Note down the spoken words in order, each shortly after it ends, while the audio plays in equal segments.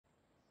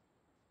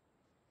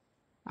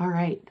All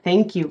right,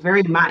 thank you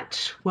very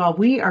much. Well,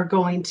 we are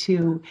going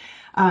to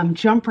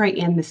jump right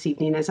in this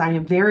evening as I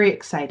am very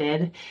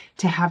excited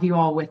to have you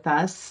all with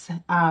us.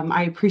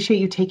 I appreciate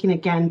you taking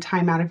again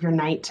time out of your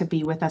night to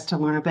be with us to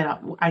learn a bit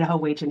about Idaho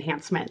wage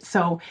enhancement.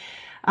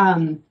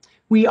 Um,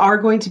 we are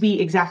going to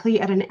be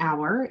exactly at an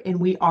hour, and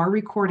we are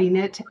recording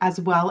it as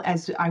well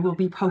as I will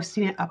be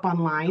posting it up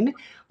online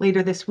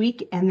later this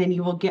week. And then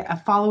you will get a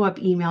follow-up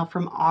email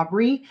from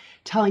Aubrey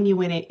telling you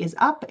when it is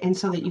up, and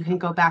so that you can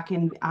go back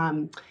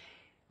and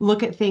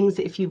look at things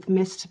if you've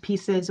missed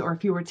pieces or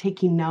if you were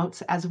taking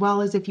notes, as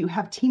well as if you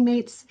have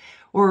teammates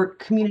or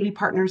community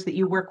partners that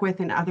you work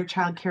with in other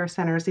child care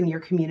centers in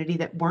your community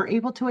that weren't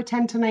able to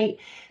attend tonight,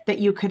 that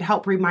you could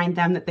help remind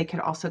them that they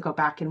could also go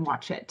back and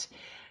watch it.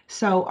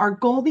 So our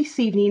goal this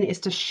evening is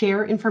to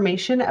share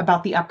information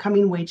about the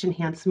upcoming wage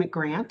enhancement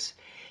grant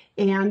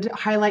and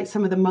highlight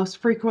some of the most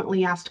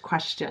frequently asked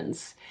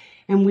questions.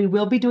 And we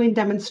will be doing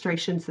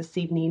demonstrations this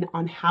evening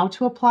on how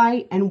to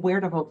apply and where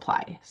to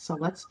apply. So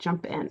let's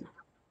jump in.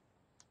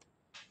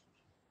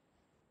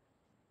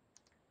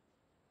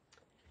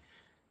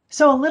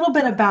 So a little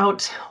bit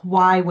about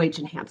why wage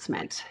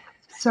enhancement.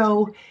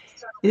 So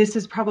this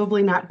is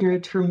probably not new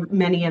to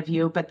many of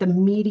you, but the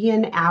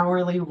median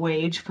hourly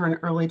wage for an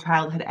early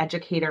childhood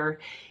educator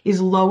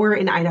is lower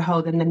in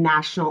Idaho than the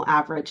national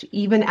average,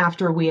 even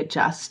after we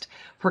adjust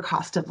for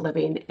cost of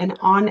living. And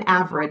on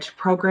average,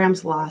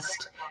 programs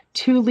lost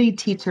 2 lead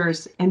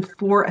teachers and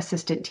 4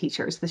 assistant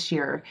teachers this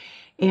year.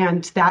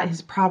 And that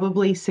has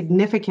probably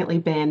significantly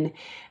been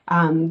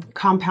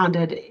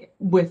compounded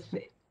with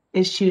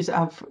issues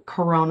of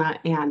corona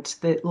and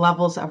the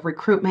levels of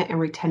recruitment and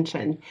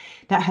retention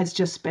that has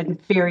just been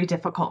very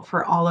difficult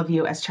for all of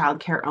you as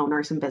childcare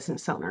owners and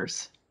business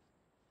owners.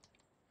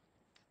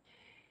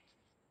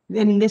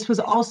 And this was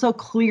also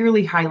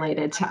clearly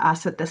highlighted to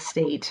us at the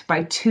state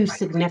by 2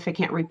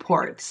 significant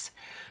reports.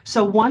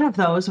 So one of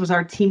those was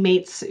our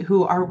teammates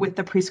who are with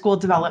the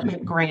Preschool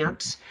Development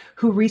Grant,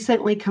 who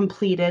recently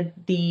completed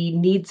the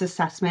needs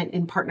assessment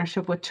in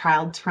partnership with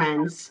Child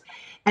Trends.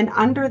 And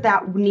under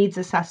that needs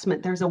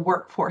assessment, there's a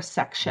workforce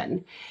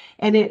section.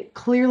 And it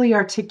clearly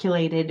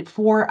articulated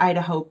for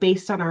Idaho,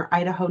 based on our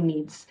Idaho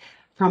needs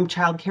from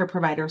childcare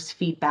providers'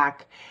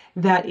 feedback,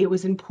 that it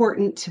was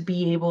important to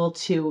be able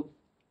to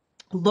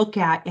look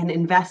at and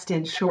invest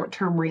in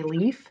short-term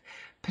relief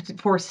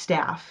for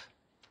staff.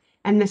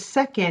 And the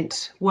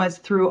second was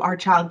through our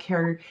child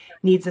care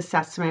needs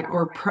assessment,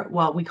 or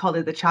well, we called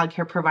it the child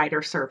care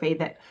provider survey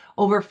that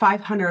over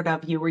 500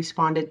 of you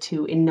responded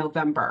to in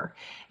November.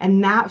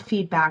 And that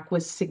feedback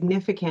was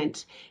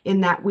significant in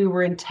that we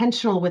were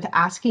intentional with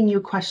asking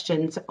you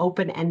questions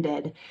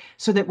open-ended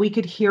so that we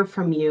could hear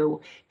from you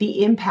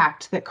the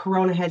impact that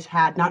Corona has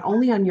had, not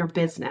only on your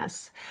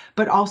business,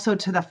 but also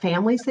to the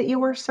families that you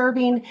were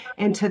serving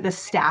and to the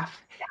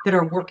staff that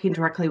are working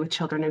directly with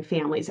children and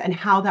families, and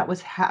how that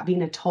was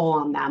having a toll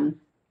on them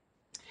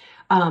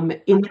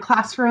in the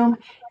classroom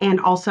and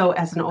also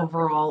as an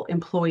overall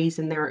employees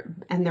and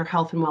their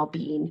health and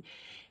well-being.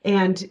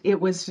 And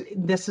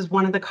this is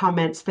one of the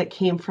comments that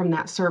came from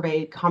that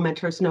survey.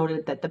 Commenters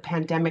noted that the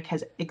pandemic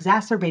has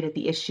exacerbated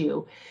the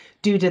issue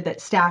due to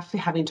that staff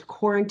having to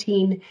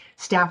quarantine,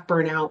 staff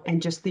burnout,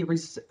 and just the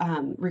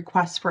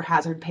requests for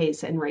hazard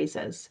pays and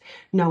raises,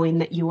 knowing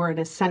that you are an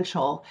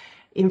essential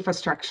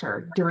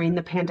infrastructure during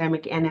the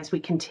pandemic and as we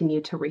continue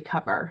to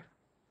recover.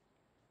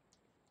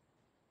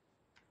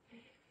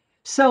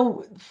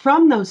 So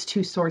from those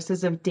 2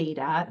 sources of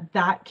data,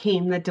 that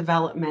came the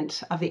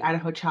development of the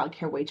Idaho Child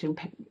Care Wage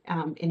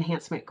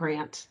Enhancement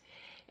Grant.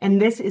 And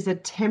this is a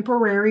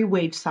temporary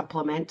wage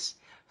supplement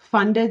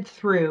funded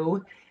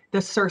through the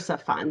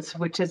SRSA funds,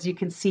 which, as you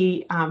can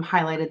see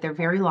highlighted, they're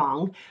very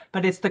long,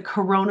 but it's the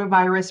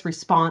Coronavirus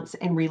Response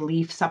and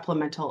Relief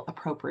Supplemental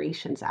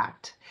Appropriations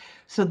Act.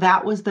 So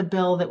that was the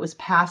bill that was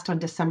passed on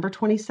December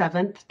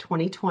 27th,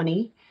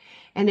 2020.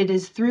 And it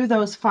is through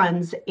those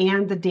funds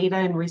and the data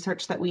and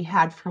research that we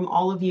had from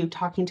all of you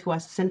talking to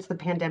us since the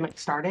pandemic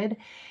started,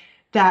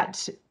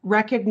 that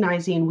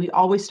recognizing we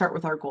always start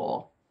with our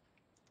goal.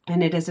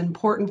 And it is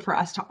important for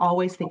us to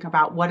always think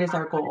about what is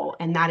our goal,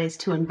 and that is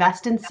to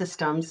invest in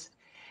systems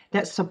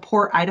that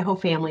support Idaho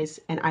families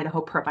and Idaho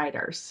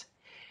providers.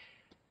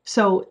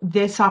 So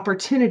this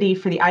opportunity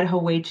for the Idaho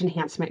Wage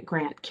Enhancement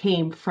Grant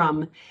came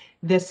from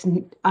this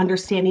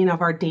understanding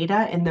of our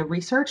data and the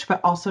research, but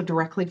also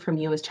directly from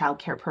you as child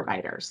care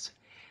providers.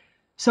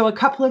 So a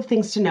couple of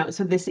things to note.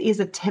 So this is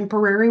a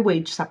temporary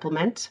wage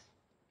supplement.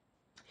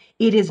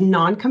 It is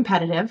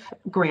non-competitive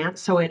grant,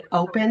 so it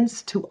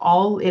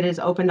is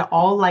open to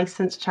all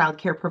licensed child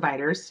care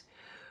providers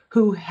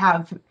who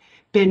have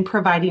been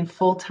providing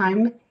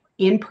full-time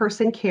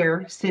in-person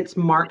care since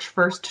March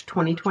 1st,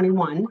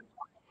 2021.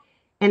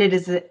 And it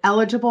is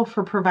eligible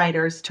for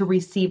providers to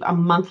receive a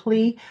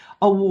monthly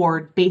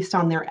award based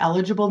on their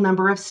eligible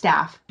number of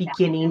staff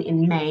beginning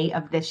in May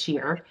of this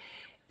year.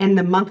 And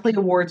the monthly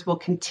awards will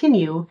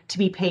continue to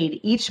be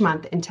paid each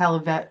month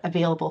until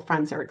available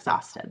funds are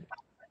exhausted.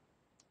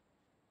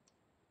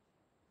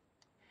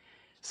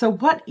 So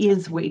what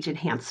is wage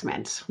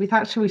enhancement? We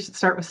thought we should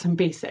start with some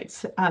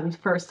basics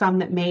for some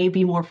that may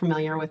be more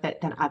familiar with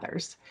it than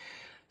others.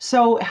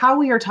 So how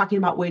we are talking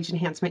about wage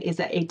enhancement is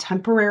a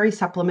temporary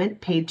supplement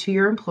paid to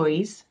your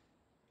employees.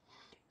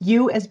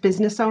 You as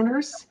business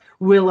owners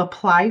will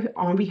apply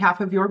on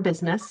behalf of your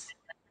business,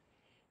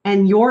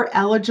 and your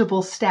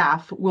eligible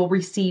staff will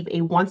receive a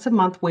once a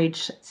month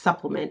wage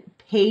supplement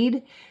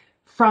paid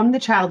from the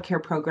child care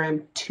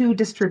program to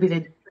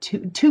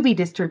be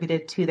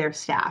distributed to their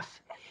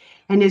staff.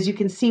 And as you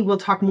can see, we'll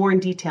talk more in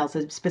details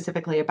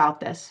specifically about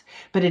this,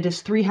 but it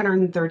is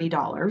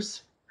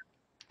 $330.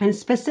 And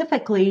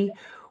specifically,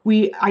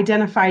 we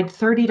identified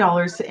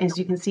 $30, as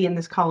you can see in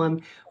this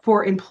column,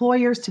 for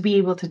employers to be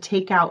able to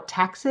take out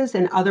taxes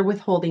and other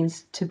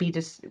withholdings to be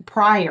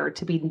prior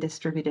to being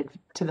distributed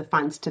to the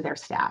funds to their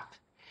staff.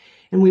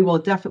 And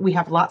we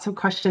have lots of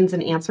questions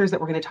and answers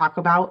that we're going to talk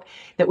about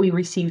that we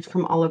received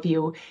from all of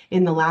you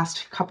in the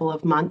last couple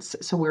of months.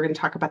 So we're going to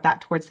talk about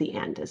that towards the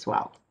end as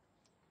well.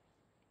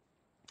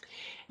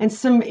 And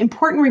some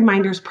important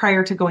reminders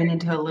prior to going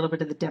into a little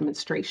bit of the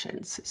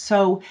demonstrations.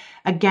 So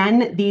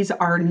again, these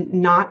are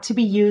not to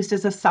be used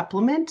as a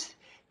supplement.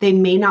 They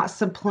may not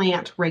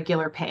supplant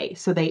regular pay.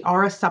 So they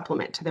are a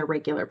supplement to their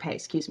regular pay,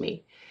 excuse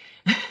me.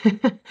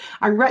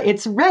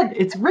 It's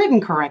written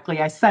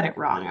correctly. I said it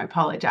wrong. I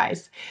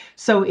apologize.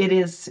 So it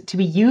is to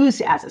be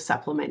used as a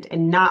supplement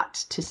and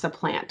not to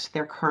supplant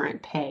their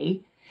current pay.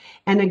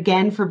 And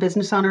again, for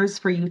business owners,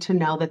 for you to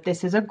know that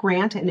this is a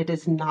grant and it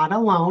is not a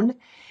loan.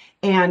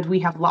 And we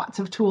have lots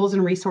of tools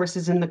and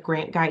resources in the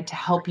grant guide to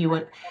help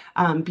you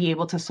be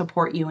able to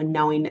support you in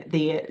knowing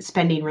the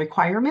spending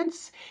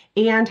requirements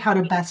and how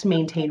to best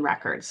maintain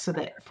records so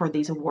that for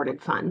these awarded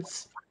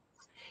funds.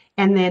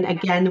 And then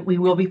again, we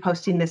will be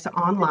posting this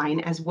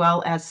online as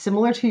well as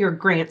similar to your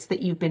grants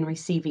that you've been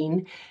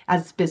receiving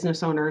as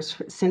business owners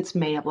since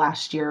May of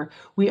last year.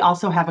 We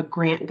also have a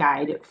grant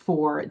guide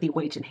for the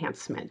wage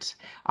enhancement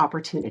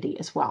opportunity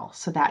as well.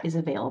 So that is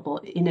available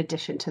in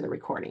addition to the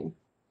recording.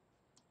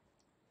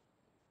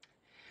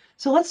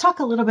 So let's talk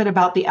a little bit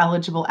about the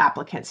eligible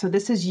applicants. So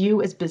this is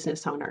you as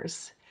business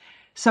owners.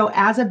 So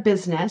as a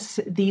business,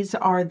 these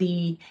are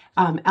the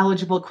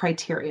eligible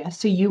criteria.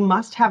 So you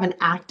must have an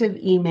active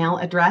email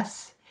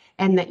address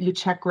and that you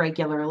check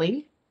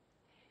regularly.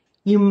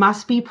 You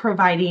must be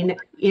providing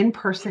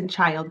in-person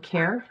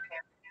childcare,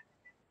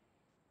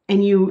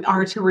 and you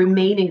are to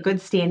remain in good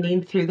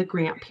standing through the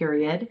grant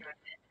period,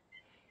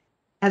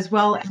 as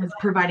well as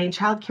providing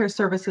childcare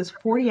services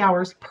 40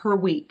 hours per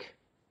week.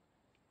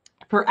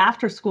 For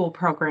after-school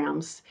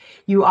programs,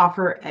 you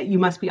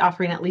must be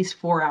offering at least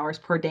 4 hours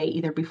per day,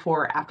 either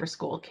before or after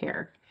school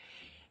care.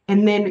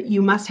 And then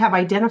you must have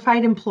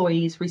identified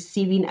employees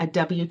receiving a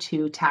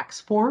W-2 tax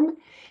form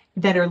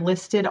that are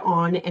listed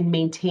on and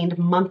maintained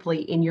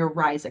monthly in your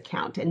RISE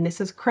account. And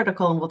this is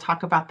critical, and we'll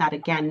talk about that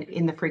again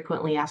in the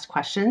frequently asked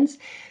questions.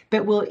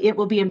 But it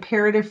will be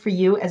imperative for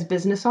you as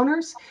business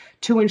owners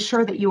to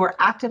ensure that you are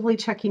actively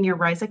checking your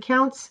RISE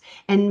accounts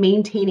and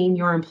maintaining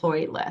your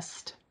employee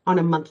list on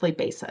a monthly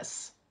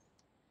basis.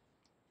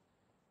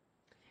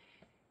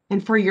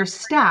 And for your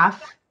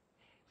staff,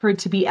 for it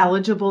to be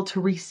eligible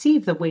to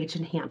receive the wage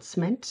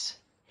enhancement,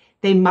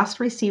 they must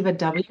receive a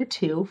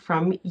W-2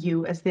 from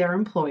you as their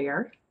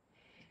employer.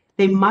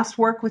 They must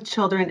work with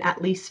children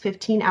at least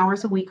 15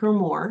 hours a week or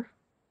more.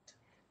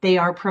 They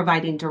are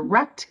providing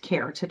direct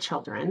care to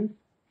children,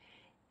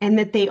 and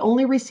that they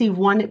only receive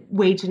one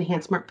wage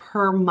enhancement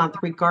per month,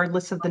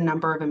 regardless of the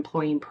number of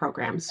employee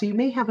programs. So you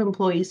may have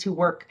employees who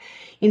work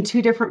in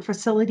 2 different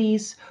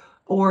facilities,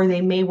 or they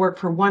may work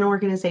for one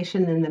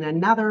organization and then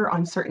another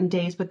on certain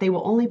days, but they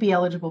will only be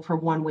eligible for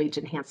one wage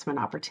enhancement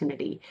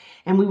opportunity.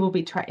 And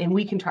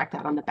we can track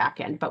that on the back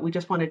end, but we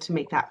just wanted to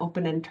make that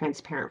open and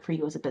transparent for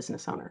you as a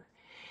business owner.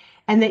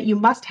 And that you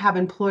must have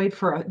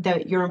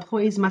that your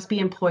employees must be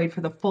employed for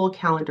the full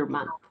calendar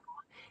month.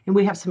 And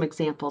we have some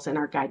examples in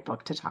our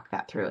guidebook to talk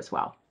that through as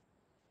well.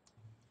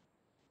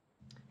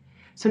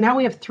 So now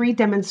we have 3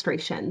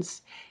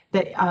 demonstrations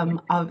that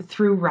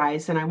through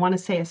RISE, and I want to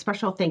say a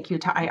special thank you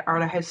to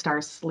Idaho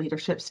Star's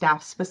leadership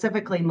staff,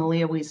 specifically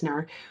Malia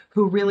Wiesner,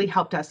 who really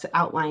helped us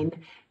outline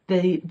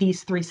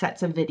these 3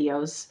 sets of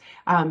videos.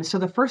 So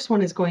the first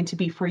one is going to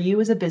be for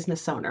you as a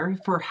business owner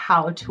for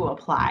how to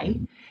apply.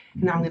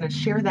 And I'm going to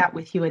share that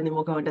with you, and then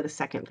we'll go into the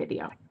second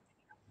video.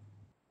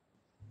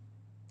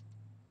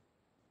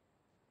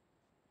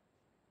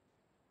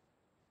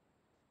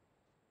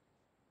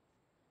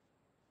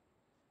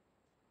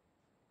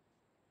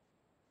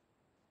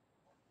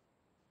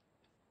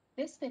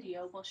 This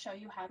video will show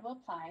you how to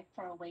apply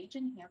for a wage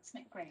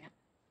enhancement grant.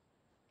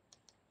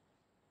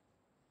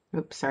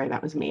 Oops, sorry,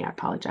 that was me. I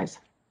apologize.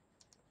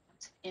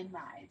 In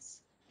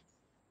RISE.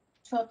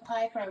 To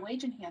apply for a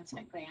wage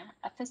enhancement grant,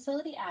 a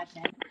facility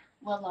admin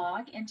will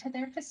log into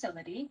their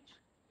facility,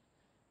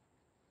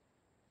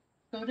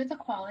 go to the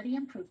Quality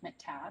Improvement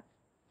tab,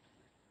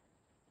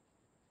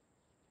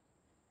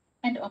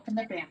 and open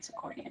the grants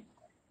accordion.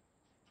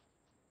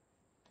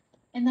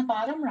 In the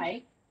bottom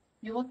right,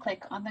 you will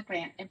click on the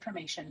Grant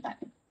Information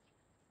button.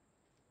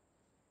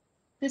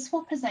 This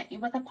will present you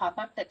with a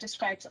pop-up that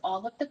describes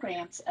all of the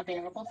grants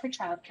available for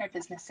childcare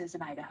businesses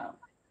in Idaho.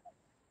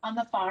 On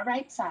the far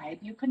right side,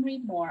 you can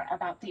read more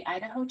about the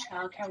Idaho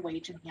Child Care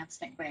Wage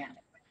Enhancement Grant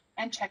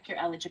and check your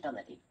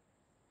eligibility.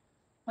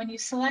 When you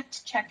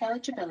select Check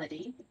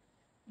Eligibility,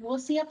 you will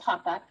see a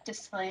pop-up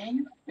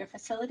displaying your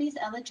facility's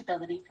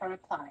eligibility for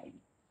applying.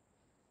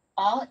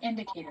 All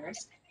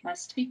indicators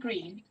must be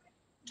green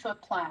to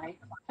apply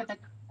for the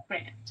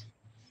grant.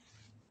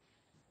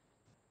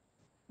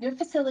 Your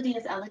facility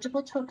is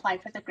eligible to apply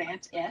for the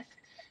grant if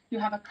you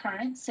have a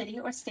current city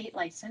or state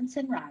license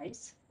in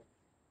RISE,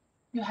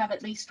 you have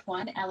at least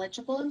one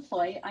eligible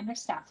employee on your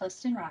staff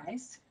list in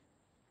RISE.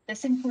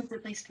 This includes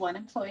at least one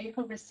employee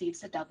who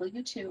receives a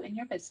W-2 in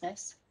your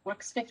business,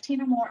 works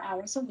 15 or more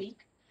hours a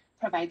week,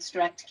 provides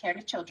direct care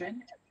to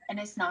children, and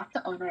is not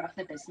the owner of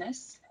the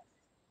business.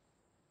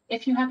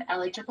 If you have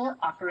eligible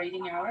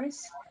operating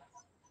hours,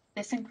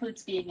 this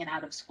includes being an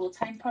out-of-school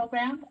time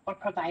program or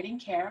providing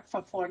care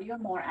for 40 or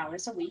more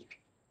hours a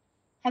week.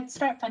 Head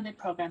Start funded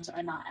programs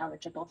are not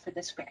eligible for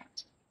this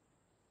grant.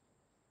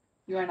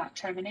 You are not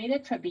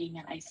terminated for being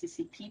an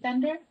ICCP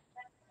vendor,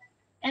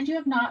 and you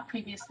have not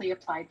previously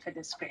applied for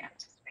this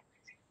grant.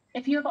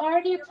 If you have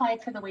already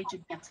applied for the Wage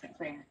Enhancement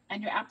Grant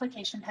and your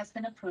application has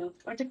been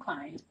approved or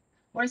declined,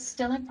 or is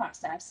still in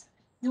process,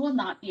 you will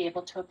not be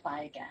able to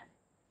apply again.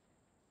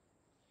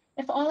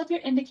 If all of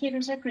your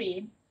indicators are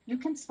green, you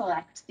can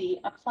select the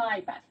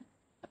Apply button.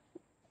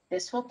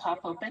 This will pop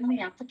open the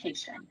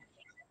application.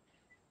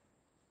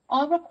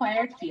 All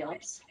required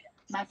fields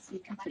must be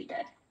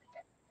completed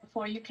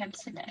before you can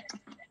submit.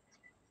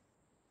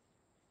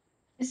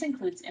 This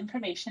includes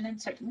information in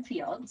certain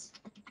fields,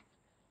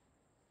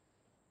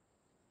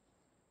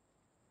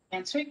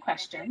 answering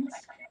questions,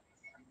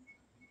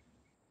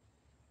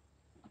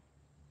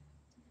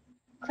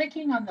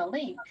 clicking on the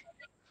link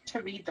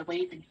to read the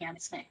Wage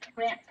Enhancement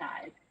Grant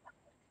Guide.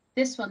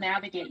 This will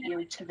navigate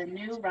you to the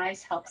new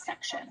RISE Help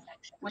section,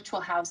 which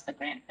will house the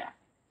grant guide.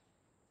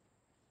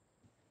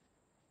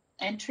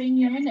 Entering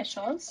your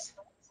initials,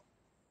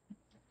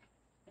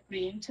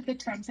 agreeing to the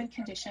terms and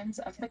conditions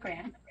of the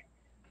grant,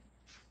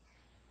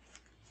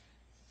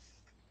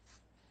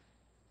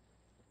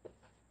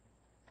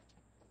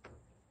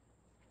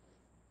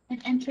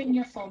 and entering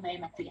your full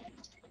name at the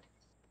end.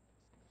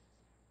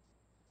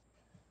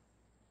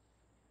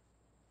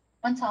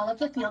 Once all of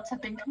the fields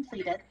have been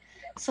completed,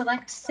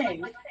 select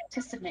Save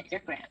to submit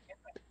your grant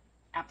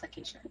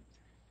application.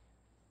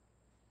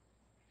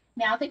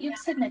 Now that you've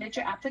submitted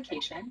your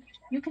application,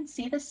 you can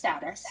see the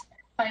status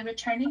by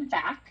returning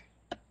back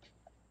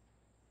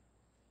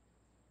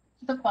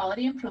to the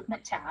Quality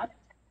Improvement tab,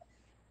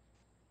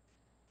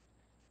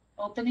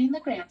 opening the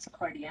Grants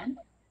accordion,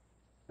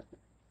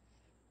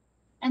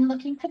 and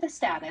looking for the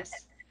status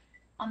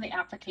on the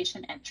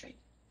application entry.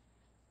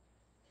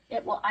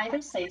 It will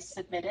either say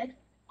Submitted,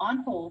 On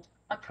Hold,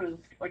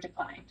 Approved, or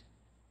Declined.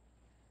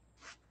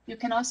 You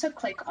can also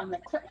click on the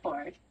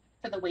clipboard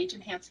for the Wage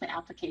Enhancement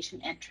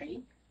application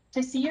entry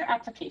to see your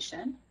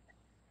application,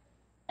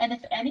 and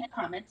if any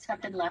comments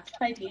have been left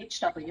by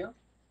DHW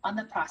on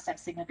the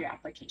processing of your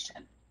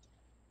application.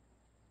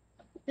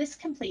 This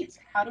completes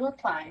how to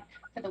apply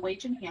for the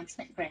Wage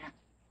Enhancement Grant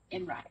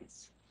in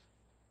RISE.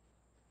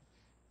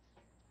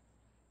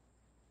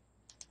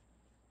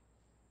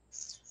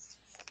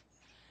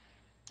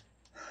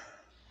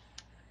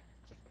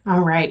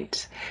 All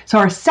right. So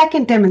our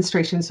second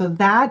demonstration, so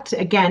that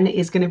again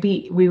is going to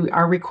be, we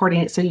are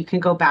recording it so you can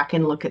go back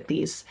and look at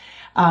these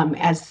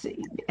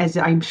as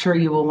I'm sure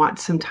you will want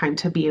some time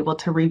to be able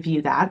to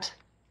review that,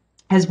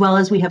 as well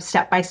as we have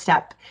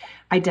step-by-step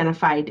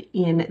identified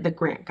in the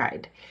grant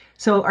guide.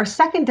 So our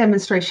second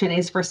demonstration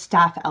is for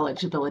staff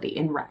eligibility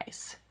in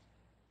RISE.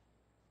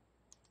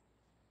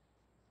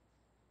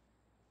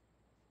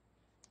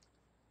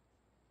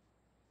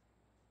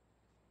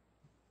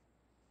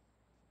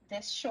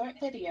 This short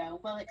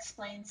video will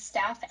explain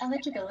staff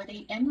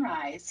eligibility in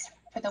RISE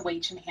for the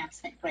Wage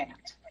Enhancement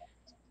Grant.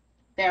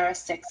 There are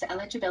 6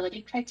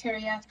 eligibility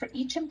criteria for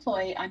each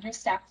employee on your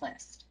staff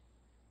list.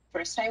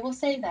 First, I will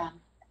say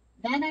them,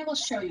 then I will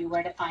show you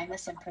where to find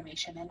this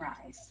information in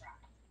RISE.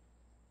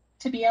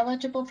 To be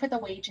eligible for the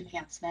wage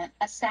enhancement,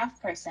 a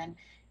staff person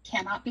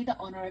cannot be the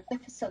owner of the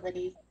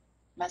facility,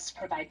 must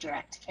provide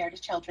direct care to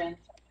children,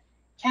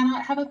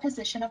 cannot have a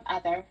position of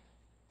other,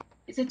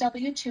 is a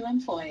W-2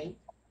 employee,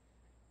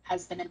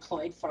 has been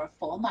employed for a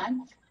full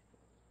month,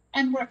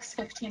 and works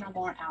 15 or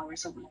more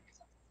hours a week.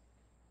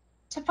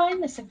 To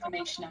find this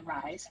information in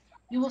RISE,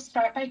 you will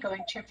start by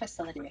going to your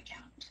facility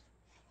account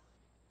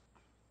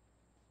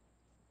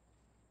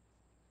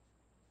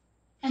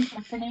and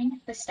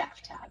opening the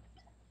Staff tab.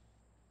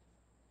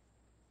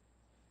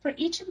 For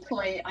each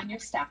employee on your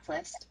staff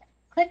list,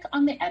 click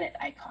on the Edit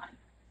icon.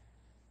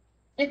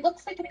 It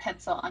looks like a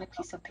pencil on a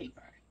piece of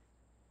paper.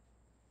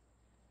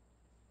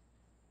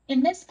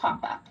 In this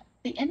pop-up,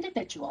 the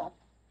individual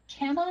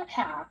cannot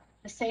have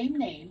the same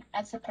name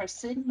as the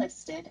person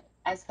listed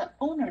as the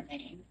owner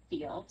name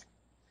field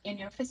in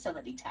your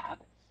facility tab,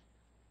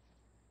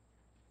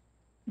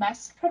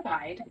 must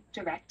provide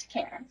direct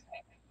care,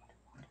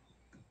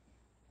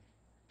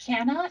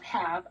 cannot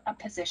have a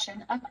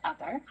position of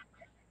other,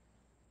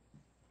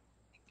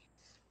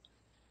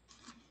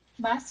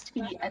 must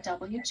be a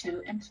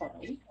W-2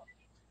 employee,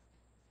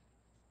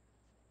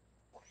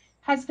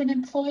 has been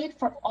employed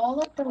for all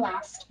of the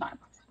last month,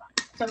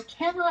 so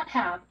cannot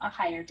have a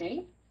hire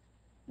date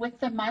with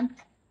the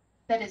month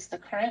that is the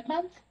current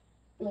month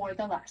or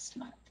the last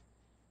month,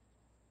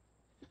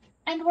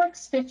 and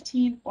works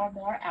 15 or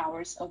more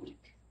hours a week.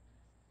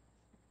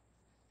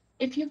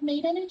 If you've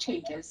made any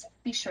changes,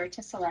 be sure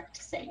to select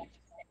Save.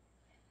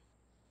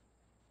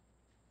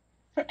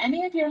 For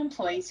any of your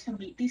employees who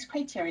meet these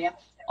criteria,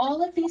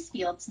 all of these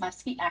fields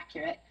must be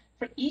accurate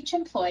for each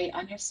employee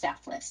on your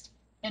staff list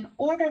in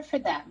order for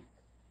them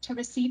to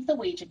receive the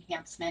wage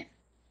enhancement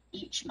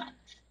each month.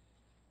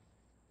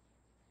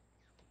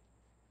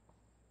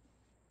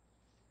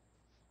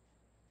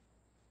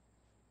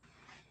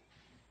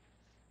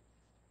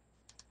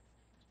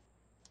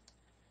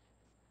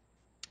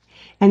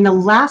 And the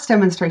last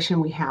demonstration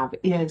we have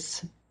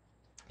is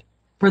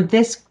for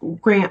this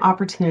grant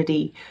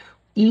opportunity,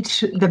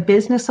 the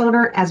business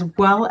owner as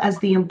well as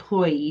the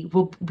employee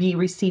will be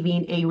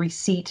receiving a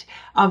receipt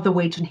of the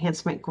wage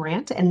enhancement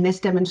grant. And this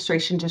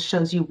demonstration just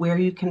shows you where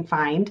you can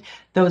find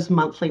those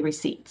monthly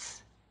receipts.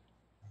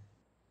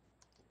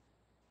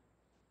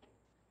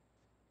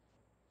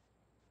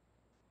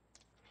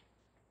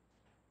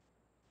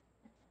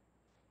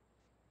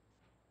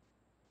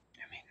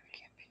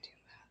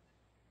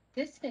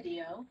 This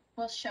video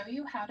will show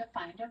you how to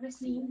find a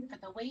receipt for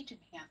the wage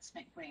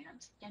enhancement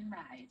grant in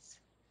RISE.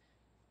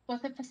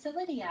 Both a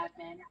facility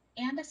admin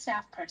and a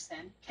staff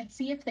person can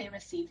see if they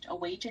received a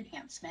wage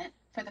enhancement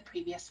for the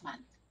previous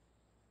month.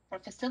 For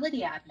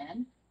facility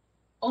admin,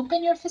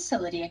 open your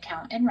facility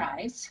account in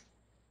RISE,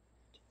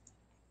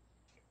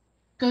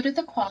 go to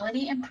the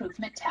Quality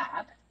Improvement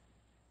tab,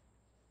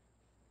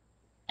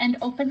 and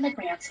open the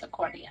Grants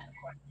accordion.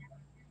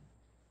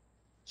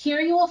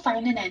 Here you will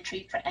find an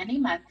entry for any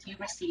month you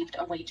received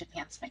a wage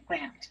enhancement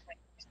grant.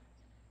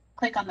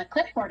 Click on the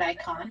clipboard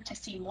icon to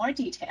see more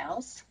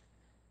details,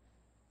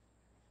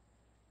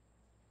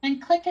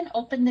 and click and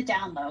open the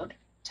download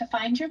to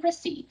find your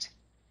receipt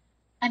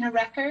and a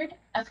record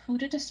of who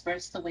to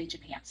disperse the wage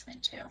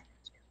enhancement to.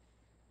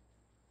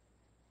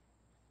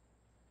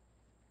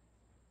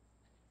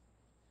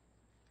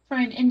 For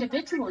an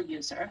individual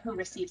user who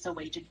receives a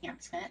wage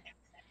enhancement,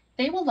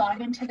 they will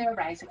log into their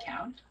RISE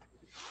account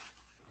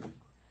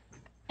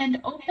and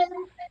open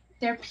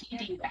their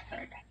PD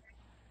record.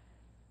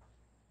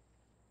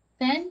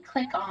 Then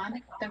click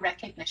on the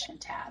Recognition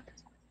tab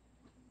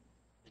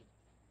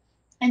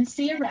and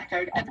see a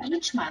record of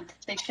each month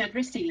they should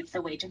receive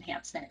the wage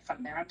enhancement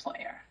from their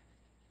employer.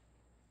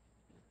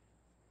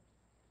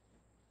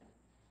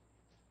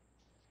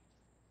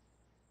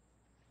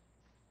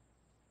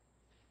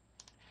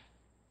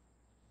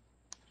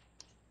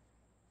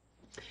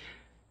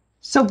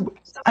 So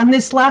on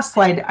this last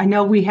slide, I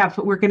know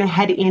we're going to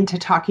head into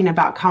talking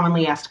about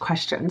commonly asked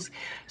questions.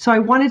 So I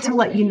wanted to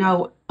let you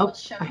know, oh,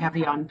 I have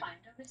you on.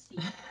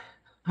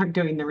 I'm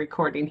doing the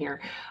recording here.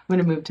 I'm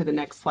going to move to the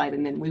next slide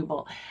and then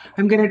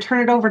I'm going to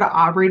turn it over to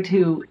Aubrey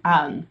to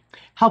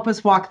help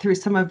us walk through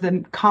some of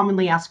the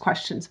commonly asked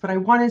questions. But I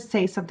want to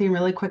say something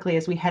really quickly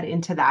as we head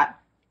into that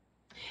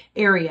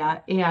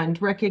area and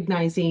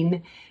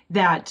recognizing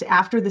that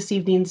after this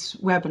evening's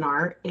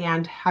webinar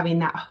and having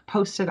that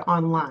posted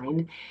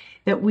online,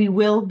 that we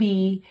will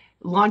be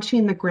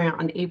launching the grant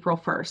on April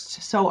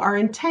 1st. So our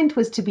intent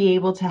was to be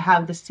able to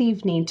have this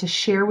evening to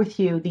share with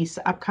you this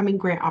upcoming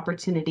grant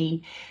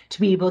opportunity,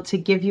 to be able to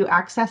give you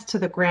access to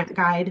the grant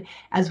guide,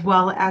 as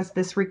well as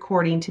this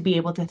recording to be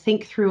able to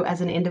think through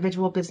as an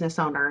individual business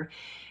owner.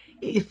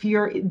 If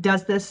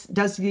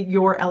does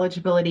your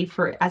eligibility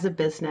for as a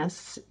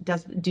business,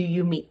 do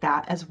you meet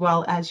that, as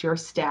well as your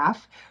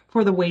staff,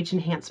 for the wage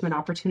enhancement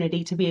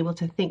opportunity, to be able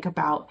to think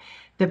about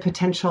the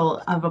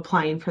potential of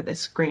applying for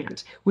this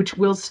grant, which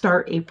will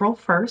start April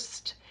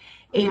 1st.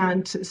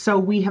 And so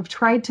we have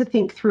tried to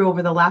think through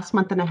over the last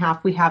month and a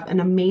half. We have an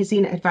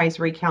amazing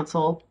advisory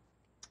council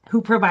who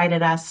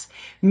provided us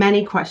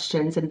many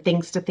questions and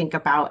things to think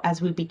about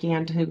as we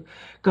began to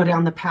go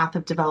down the path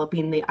of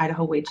developing the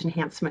Idaho Wage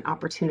Enhancement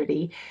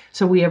opportunity.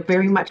 So we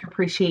very much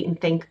appreciate and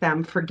thank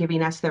them for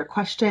giving us their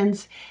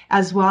questions,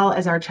 as well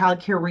as our Child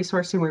Care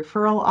Resource and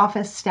Referral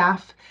Office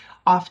staff.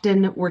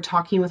 Often we're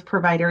talking with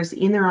providers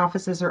in their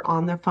offices or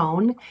on their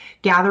phone,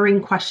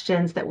 gathering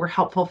questions that were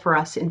helpful for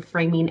us in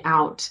framing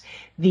out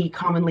the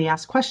commonly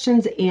asked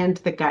questions and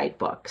the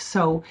guidebook.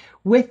 So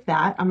with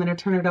that, I'm going to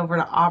turn it over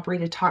to Aubrey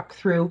to talk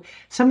through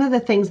some of the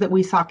things that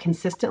we saw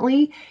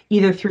consistently,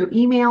 either through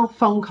email,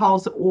 phone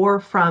calls, or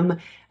from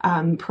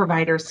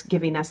providers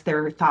giving us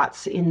their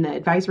thoughts in the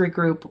advisory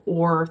group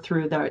or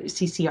through the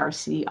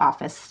CCRC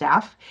office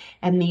staff.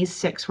 And these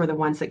 6 were the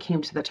ones that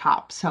came to the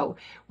top. So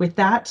with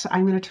that,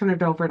 I'm going to turn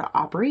it over to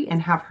Aubrey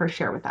and have her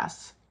share with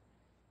us.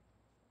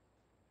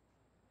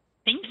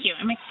 Thank you.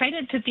 I'm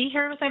excited to be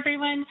here with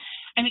everyone.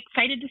 I'm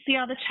excited to see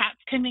all the chats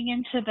coming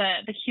into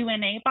the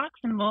Q&A box,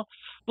 and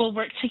we'll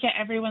work to get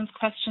everyone's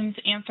questions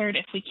answered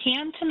if we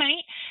can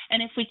tonight.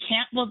 And if we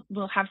can't,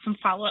 we'll have some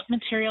follow-up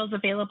materials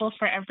available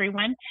for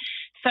everyone.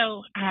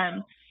 So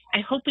I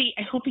hope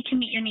we can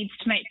meet your needs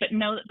tonight, but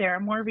know that there are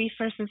more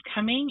resources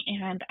coming,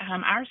 and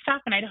our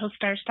staff and Idaho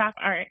Star staff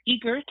are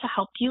eager to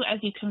help you as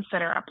you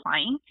consider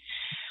applying.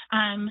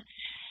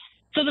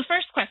 So the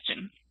first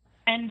question,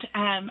 and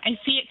I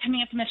see it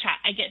coming up in the chat.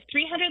 I get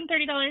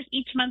 $330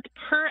 each month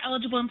per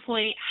eligible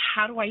employee.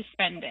 How do I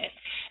spend it?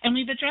 And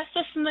we've addressed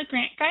this in the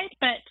grant guide,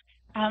 but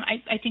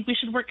I think we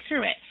should work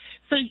through it.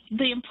 So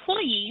the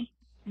employee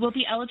will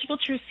be eligible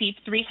to receive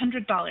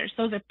 $300.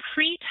 Those are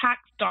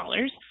pre-tax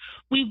dollars.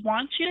 We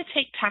want you to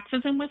take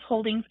taxes and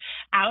withholdings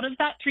out of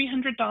that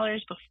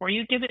 $300 before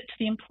you give it to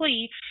the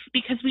employee,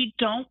 because we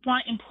don't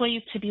want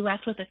employees to be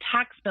left with a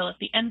tax bill at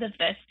the end of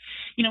this.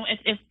 You know,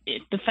 if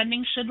the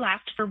funding should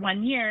last for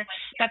 1 year,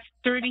 that's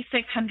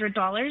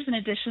 $3,600 in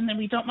addition. And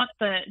we don't want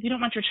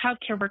your child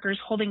care workers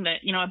holding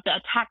a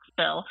tax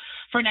bill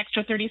for an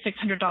extra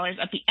 $3,600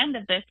 at the end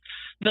of this.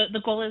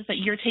 The goal is that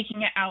you're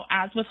taking it out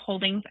as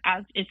withholdings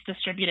as it's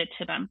distributed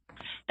to them.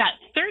 That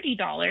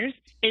 $30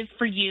 is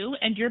for you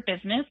and your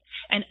business,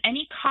 and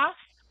any costs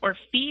or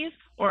fees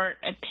or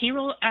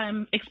payroll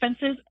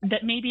expenses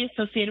that may be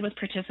associated with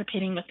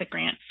participating with the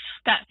grant.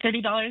 That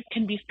 $30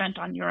 can be spent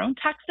on your own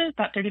taxes.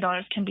 That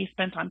 $30 can be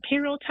spent on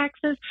payroll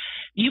taxes.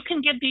 You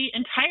can give the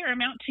entire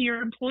amount to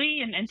your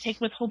employee and take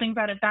withholdings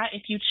out of that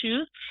if you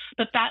choose,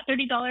 but that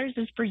 $30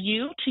 is for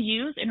you to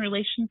use in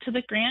relation to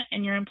the grant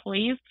and your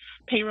employees'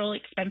 payroll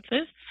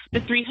expenses. The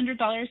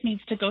 $300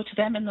 needs to go to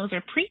them, and those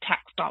are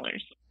pre-tax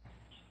dollars.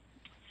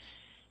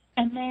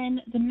 And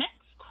then the next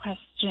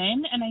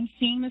question, and I'm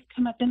seeing this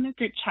come up in the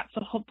group chat,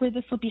 so hopefully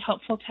this will be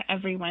helpful to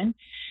everyone.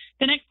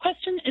 The next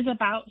question is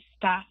about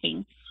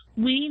staffing.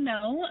 We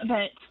know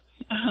that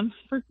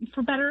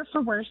for better or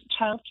for worse,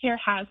 childcare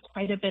has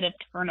quite a bit of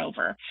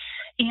turnover.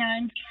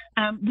 And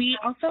we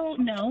also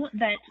know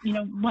that,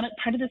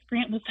 part of this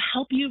grant was to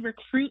help you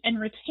recruit and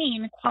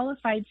retain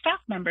qualified staff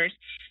members.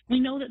 We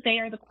know that they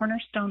are the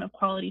cornerstone of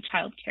quality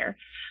childcare.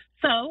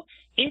 So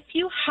if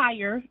you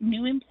hire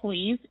new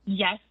employees,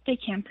 yes, they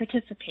can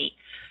participate.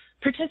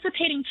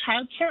 Participating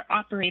childcare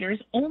operators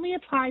only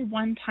apply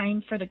one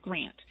time for the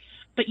grant,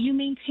 but you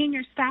maintain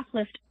your staff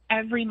list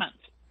every month.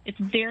 It's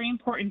very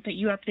important that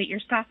you update your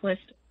staff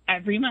list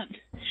every month.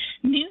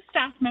 New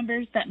staff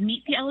members that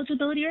meet the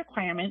eligibility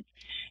requirements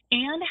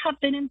and have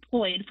been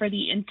employed for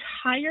the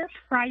entire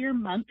prior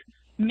month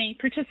may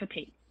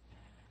participate.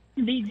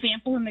 The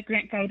example in the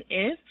grant guide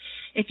is,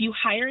 if you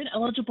hire an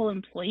eligible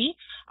employee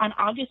on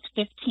August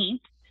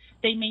 15th,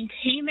 they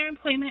maintain their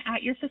employment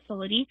at your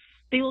facility,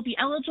 they will be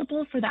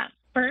eligible for that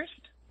first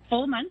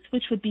full month,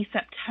 which would be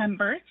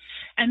September,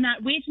 and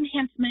that wage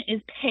enhancement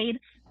is paid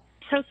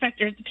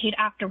paid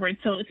afterwards,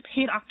 so it's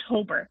paid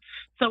October.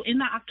 So in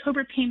the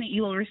October payment,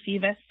 you will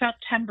receive a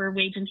September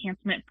wage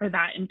enhancement for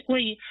that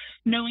employee,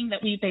 knowing that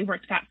they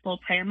worked that full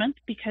prior month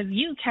because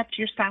you kept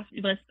your staff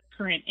list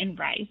current in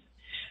RISE.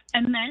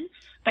 And then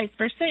vice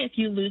versa, if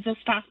you lose a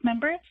staff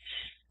member,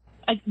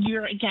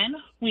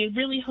 we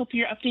really hope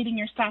you're updating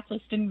your staff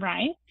list in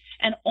RISE,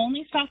 and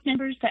only staff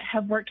members that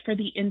have worked for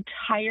the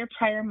entire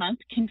prior month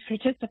can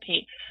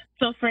participate.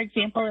 So for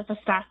example, if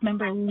a staff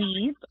member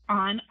leaves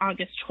on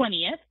August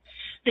 20th,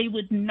 they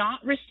would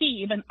not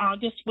receive an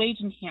August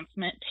wage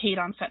enhancement paid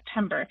on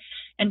September.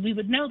 And we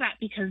would know that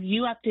because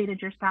you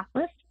updated your staff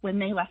list when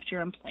they left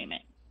your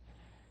employment.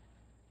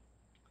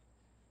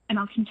 And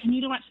I'll continue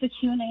to watch the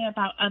Q&A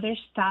about other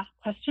staff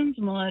questions,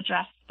 and we'll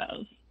address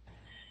those.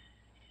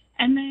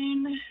 And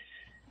then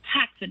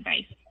tax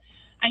advice.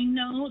 I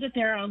know that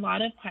there are a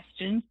lot of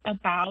questions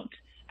about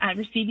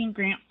receiving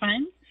grant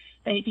funds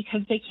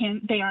because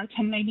they are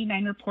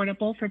 1099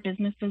 reportable for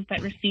businesses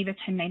that receive a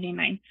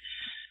 1099.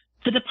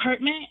 The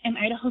department and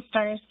Idaho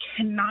Stars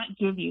cannot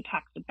give you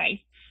tax advice.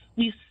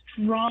 We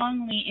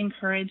strongly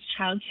encourage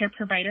child care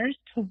providers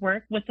to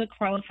work with a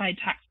qualified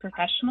tax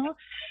professional,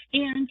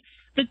 and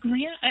the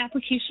grant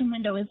application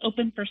window is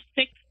open for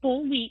 6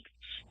 full weeks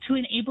to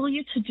enable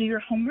you to do your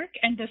homework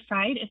and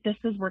decide if this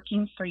is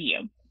working for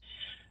you.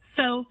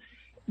 So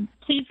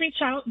please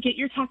reach out, get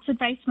your tax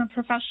advice from a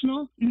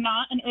professional,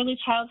 not an early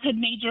childhood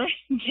major,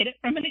 get it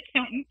from an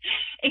accountant,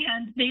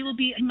 and they will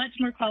be much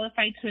more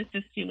qualified to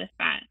assist you with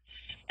that.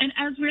 And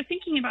as we're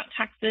thinking about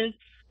taxes,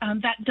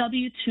 that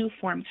W-2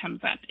 form comes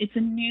up. It's a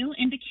new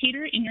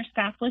indicator in your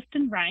staff list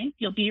in RISE.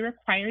 You'll be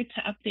required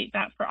to update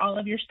that for all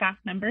of your staff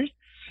members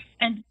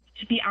and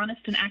to be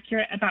honest and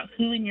accurate about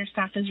who in your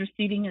staff is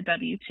receiving a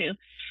W-2.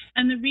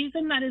 And the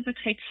reason that is a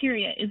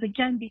criteria is,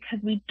 again, because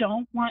we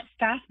don't want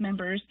staff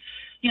members,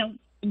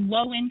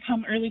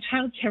 low-income early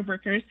child care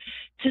workers,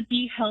 to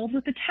be held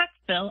with a tax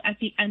bill at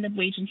the end of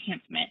wage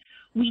enhancement.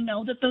 We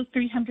know that those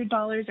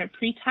 $300 are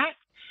pre-tax,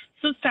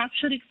 so staff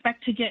should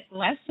expect to get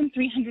less than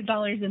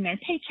 $300 in their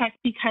paycheck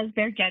because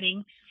they're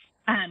getting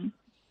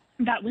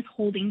that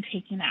withholding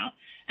taken out.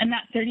 And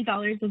that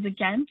 $30 is,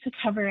 again, to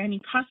cover any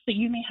costs that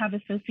you may have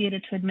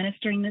associated to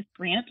administering this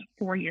grant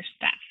for your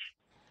staff.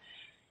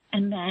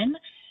 And then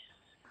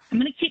I'm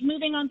going to keep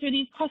moving on through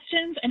these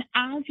questions, and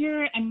as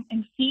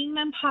I'm seeing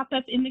them pop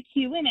up in the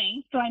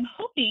Q&A, so I'm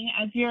hoping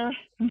as you're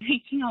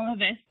reaching all of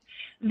this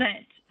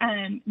that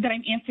I'm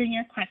answering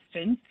your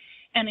questions.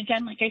 And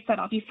again, like I said,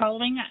 I'll be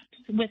following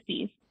up with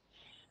these.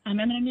 I'm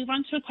going to move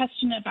on to a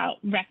question about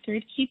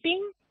record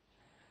keeping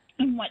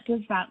and what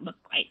does that look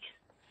like.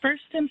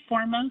 First and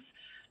foremost,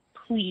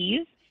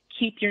 please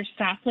keep your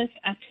staff list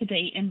up to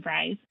date in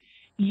RISE.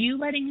 You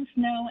letting us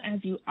know as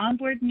you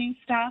onboard new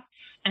staff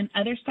and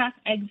other staff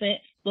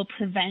exit will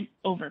prevent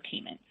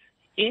overpayments.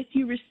 If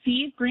you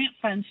receive grant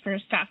funds for a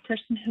staff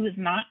person who is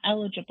not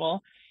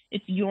eligible,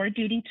 it's your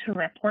duty to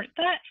report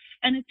that,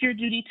 and it's your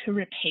duty to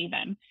repay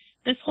them.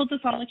 This holds us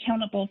all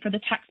accountable for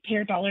the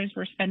taxpayer dollars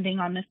we're spending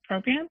on this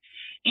program,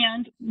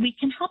 and we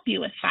can help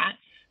you with that.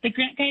 The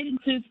grant guide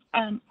includes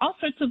all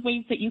sorts of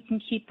ways that you can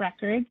keep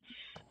records,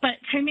 but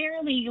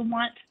primarily you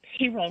want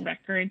payroll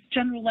records,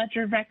 general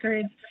ledger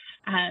records,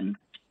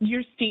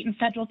 your state and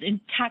federal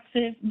in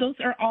taxes. Those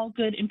are all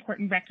good,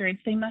 important records.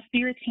 They must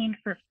be retained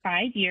for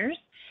 5 years,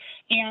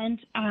 and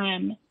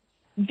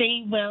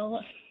they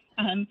will,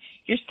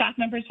 your staff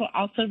members will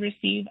also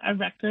receive a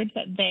record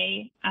that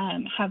they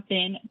have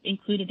been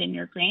included in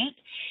your grant.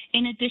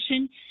 In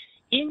addition,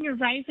 in your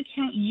RISE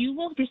account, you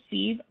will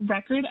receive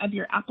record of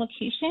your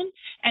application,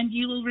 and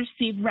you will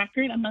receive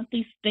record, a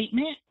monthly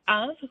statement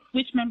of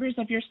which members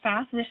of your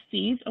staff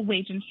received a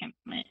wage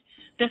enhancement.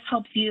 This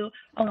helps you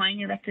align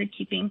your record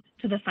keeping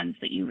to the funds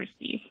that you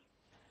receive.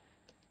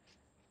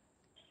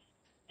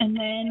 And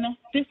then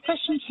this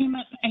question came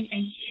up. I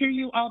hear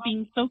you all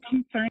being so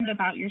concerned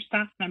about your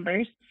staff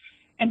members.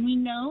 And we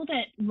know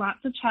that lots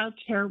of child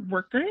care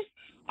workers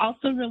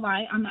also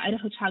rely on the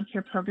Idaho Child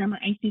Care Program, or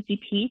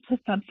ICCP, to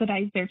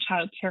subsidize their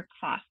child care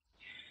costs.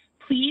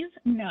 Please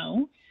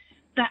know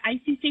that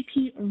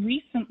ICCP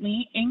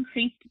recently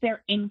increased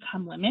their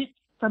income limit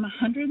from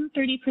 130%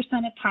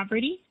 of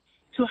poverty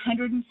to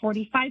 145%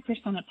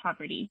 of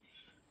poverty.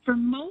 For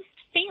most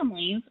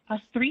families, a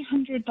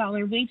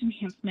 $300 wage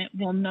enhancement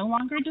will no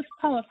longer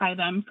disqualify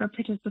them for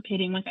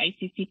participating with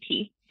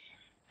ICCP.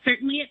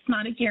 Certainly, it's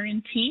not a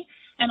guarantee,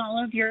 and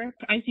all of your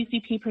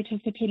ICCP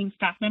participating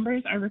staff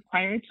members are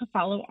required to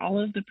follow all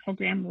of the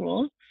program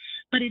rules,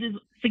 but it is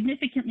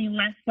significantly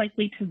less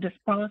likely to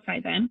disqualify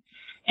them.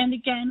 And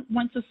again,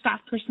 once a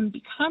staff person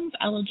becomes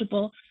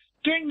eligible,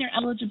 during their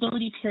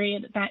eligibility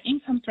period, that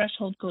income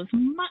threshold goes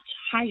much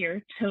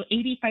higher to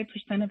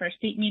 85% of our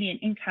state median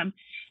income,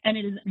 and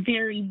it is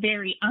very,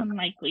 very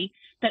unlikely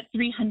that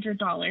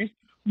 $300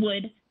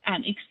 would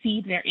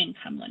exceed their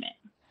income limit.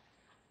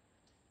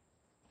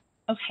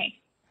 Okay,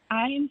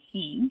 I am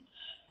seeing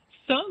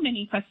so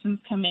many questions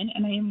come in,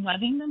 and I am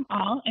loving them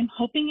all. I'm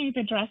hoping I've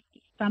addressed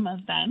some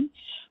of them,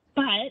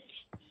 but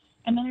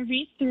I'm going to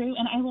read through,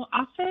 and I will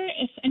offer,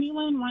 if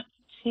anyone wants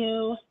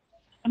to,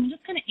 I'm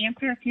just going to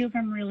answer a few of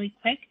them really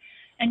quick,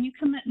 and you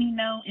can let me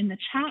know in the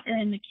chat or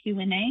in the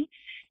Q&A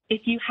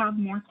if you have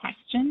more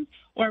questions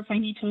or if I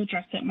need to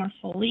address it more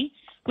fully.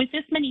 With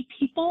this many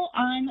people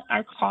on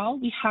our call,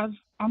 we have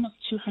almost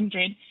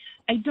 200.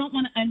 I don't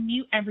want to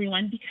unmute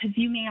everyone because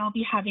you may all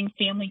be having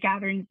family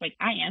gatherings like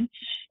I am.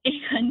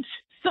 And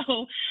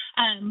so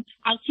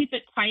I'll keep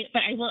it quiet,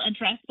 but I will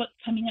address what's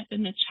coming up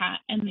in the chat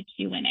and the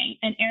Q&A.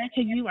 And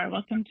Erica, you are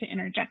welcome to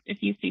interject if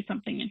you see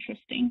something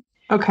interesting.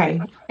 Okay,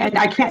 and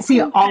I can't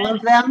see all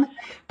of them,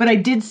 but I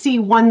did see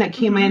one that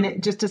came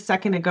in just a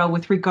second ago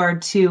with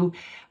regard to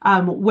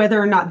whether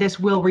or not this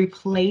will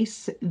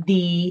replace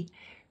the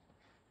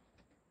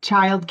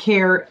child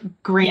care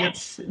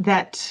grants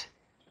that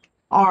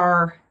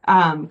are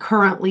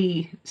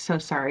currently,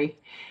 that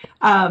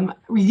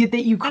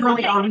you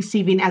currently are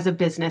receiving as a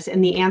business,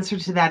 and the answer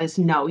to that is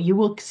no. You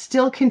will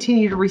still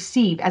continue to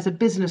receive as a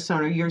business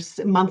owner your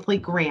monthly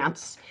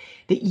grants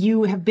that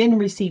you have been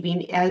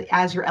receiving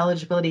as your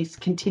eligibilities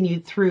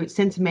continued through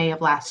since May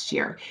of last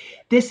year.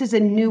 This is a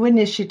new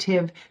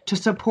initiative to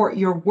support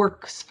your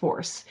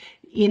workforce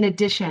in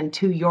addition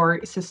to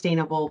your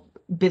sustainable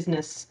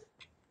business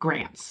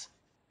grants.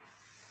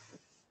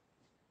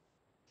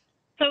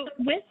 So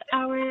with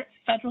our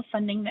federal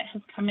funding that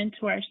has come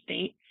into our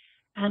state,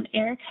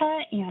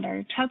 Erica and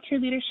our child care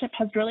leadership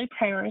has really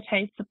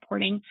prioritized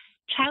supporting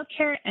child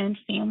care and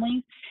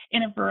families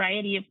in a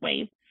variety of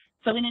ways.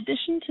 So in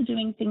addition to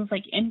doing things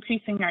like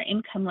increasing our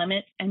income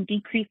limits and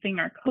decreasing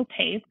our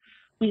copays,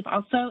 we've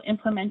also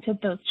implemented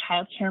those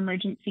child care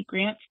emergency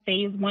grants,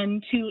 phase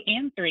 1, 2,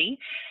 and 3,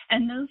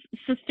 and those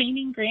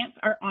sustaining grants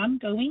are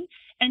ongoing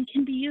and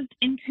can be used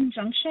in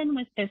conjunction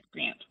with this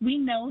grant. We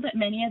know that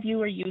many of you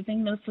are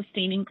using those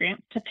sustaining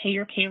grants to pay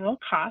your payroll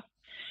costs.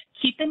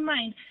 Keep in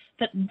mind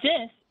that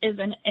this is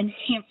an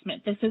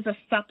enhancement. This is a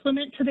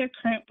supplement to their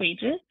current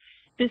wages.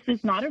 This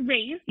is not a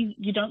raise.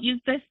 You don't use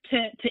this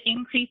to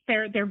increase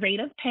their rate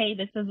of pay.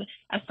 This is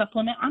a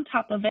supplement on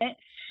top of it.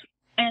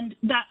 And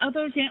that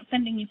other grant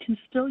funding you can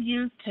still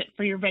use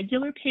for your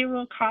regular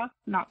payroll costs,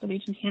 not the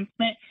wage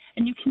enhancement,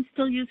 and you can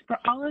still use for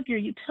all of your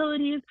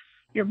utilities,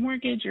 your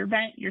mortgage, your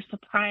rent, your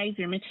supplies,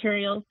 your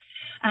materials.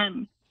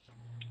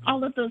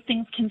 All of those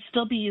things can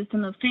still be used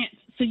in those grants.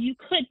 So you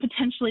could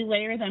potentially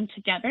layer them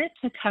together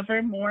to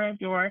cover more of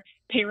your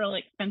payroll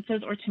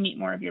expenses or to meet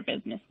more of your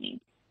business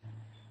needs.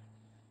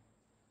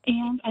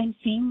 And I'm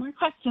seeing more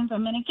questions.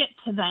 I'm going to get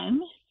to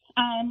them.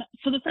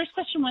 So the first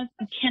question was,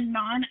 can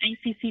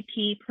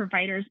non-ICCP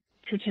providers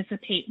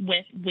participate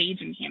with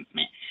wage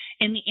enhancement?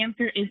 And the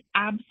answer is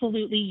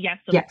absolutely yes,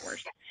 of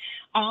course.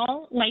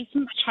 All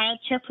licensed child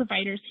care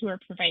providers who are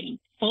providing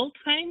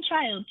full-time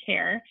child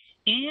care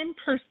in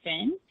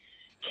person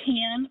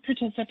can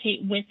participate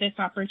with this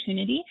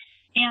opportunity.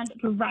 And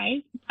the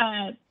RISE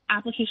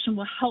application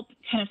will help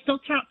kind of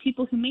filter out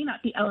people who may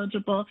not be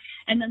eligible.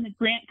 And then the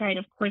grant guide,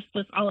 of course,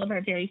 lists all of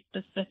our very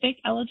specific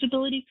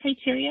eligibility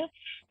criteria.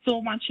 So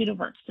we'll want you to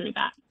work through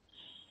that.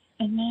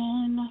 And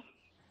then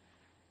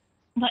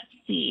let's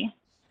see.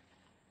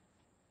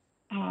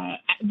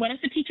 What if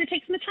a teacher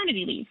takes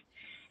maternity leave?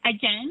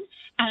 Again,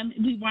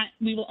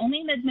 we will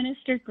only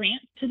administer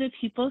grants to the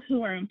people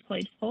who are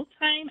employed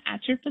full-time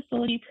at your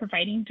facility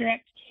providing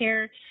direct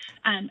care,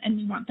 and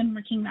we want them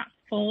working that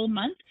full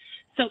month.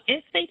 So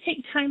if they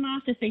take time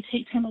off, if they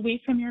take time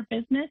away from your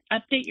business,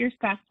 update your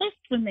staff list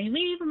when they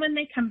leave and when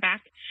they come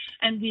back,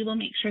 and we will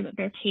make sure that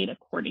they're paid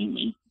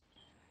accordingly.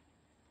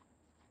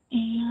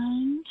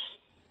 And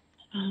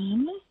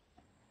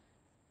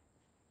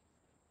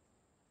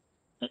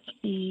let's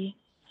see.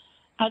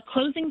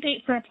 Closing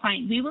date for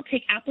applying. We will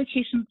take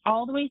applications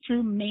all the way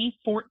through May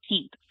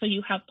 14th. So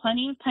you have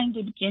plenty of time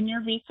to begin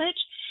your research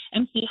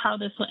and see how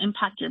this will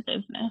impact your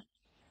business.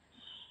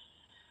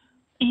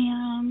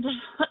 And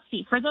let's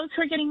see, for those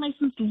who are getting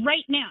licensed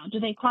right now, do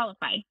they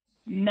qualify?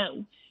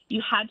 No.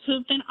 You had to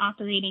have been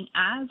operating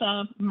as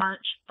of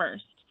March 1st.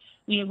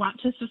 We want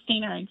to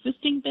sustain our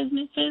existing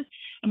businesses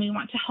and we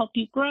want to help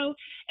you grow.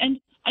 And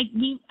as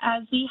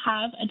we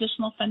have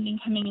additional funding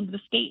coming into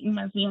the state and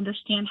as we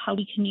understand how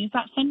we can use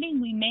that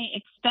funding, we may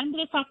extend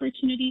this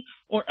opportunity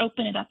or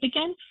open it up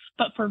again.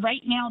 But for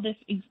right now,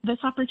 this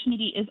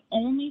opportunity is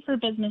only for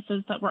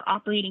businesses that were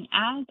operating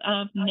as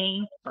of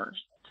May 1st.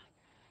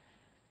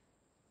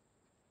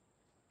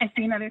 I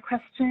see another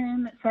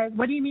question that says,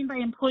 what do you mean by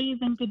employees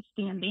in good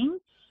standing?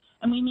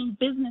 And we mean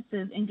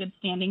businesses in good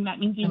standing. That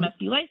means you must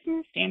be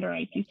licensed and or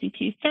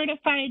ICCP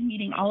certified,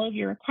 meeting all of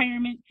your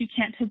requirements. You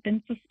can't have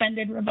been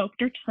suspended,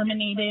 revoked, or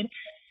terminated.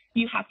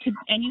 You have to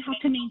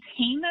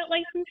maintain that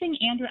licensing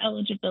and your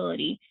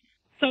eligibility.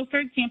 So for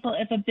example,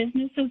 if a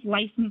business's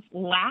license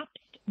lapsed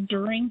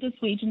during this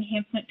wage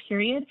enhancement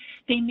period,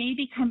 they may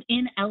become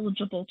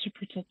ineligible to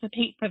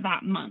participate for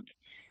that month.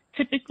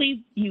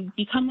 Typically, you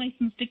become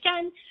licensed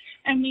again,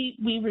 and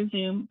we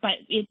resume, but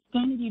it's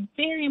going to be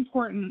very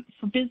important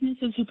for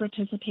businesses who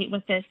participate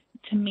with this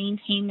to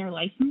maintain their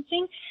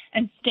licensing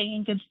and stay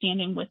in good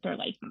standing with their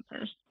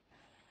licensors.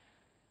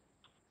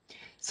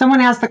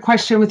 Someone asked the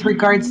question with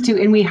regards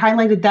to, and we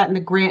highlighted that in the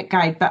grant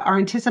guide, but our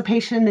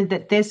anticipation is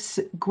that this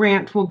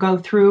grant will go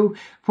through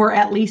for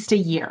at least a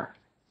year.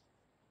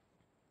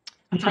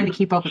 I'm trying to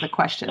keep up with the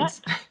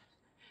questions.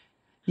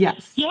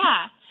 Yes.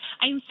 Yeah.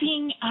 I'm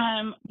seeing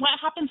what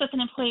happens if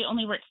an employee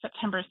only works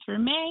September through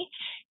May.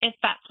 If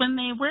that's when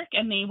they work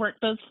and they work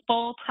those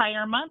full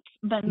prior months,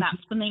 then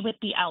that's when they would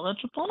be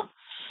eligible.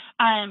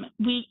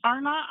 We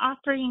are not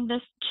offering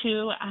this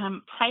to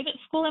private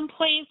school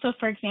employees. So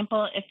for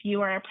example, if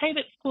you are a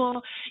private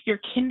school, your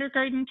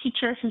kindergarten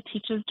teacher who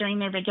teaches during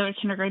their regular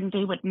kindergarten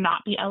day would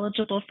not be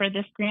eligible for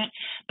this grant,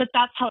 but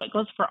that's how it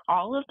goes for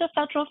all of the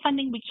federal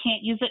funding. We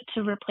can't use it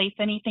to replace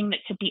anything that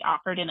could be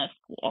offered in a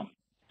school.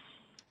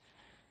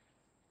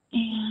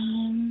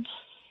 And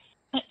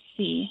let's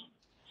see.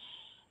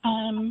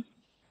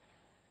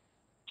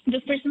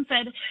 This person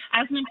said,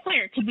 as an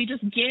employer, could we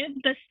just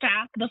give the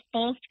staff the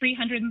full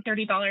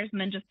 $330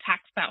 and then just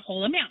tax that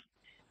whole amount?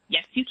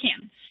 Yes, you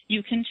can.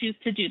 You can choose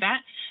to do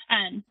that.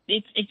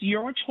 It's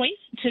your choice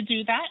to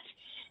do that.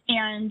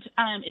 And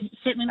it's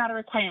certainly not a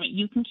requirement.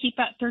 You can keep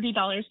that $30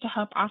 to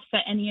help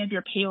offset any of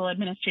your payroll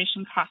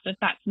administration costs if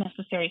that's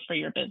necessary for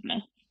your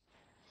business.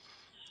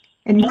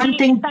 And one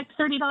thing, expect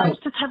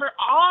 $30 to cover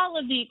all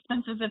of the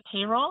expenses of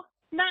payroll?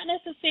 Not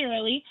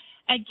necessarily.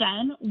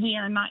 Again, we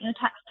are not your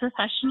tax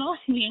professional.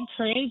 We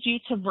encourage you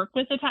to work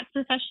with a tax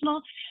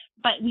professional,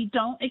 but we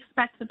don't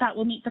expect that that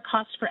will meet the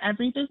cost for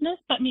every business,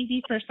 but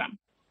maybe for some.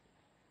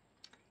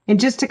 And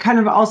just to kind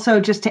of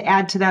also just to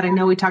add to that, I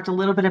know we talked a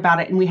little bit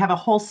about it, and we have a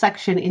whole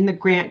section in the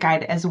grant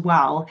guide as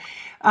well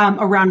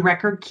around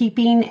record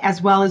keeping,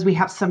 as well as we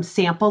have some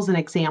samples and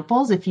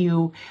examples if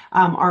you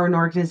are an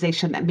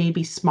organization that may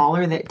be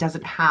smaller that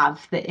doesn't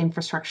have the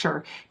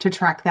infrastructure to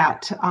track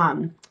that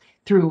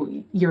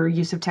through your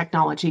use of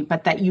technology,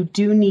 but that you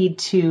do need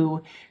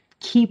to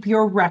keep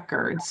your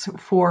records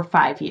for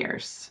 5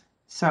 years.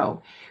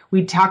 So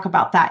we talk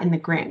about that in the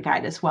grant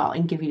guide as well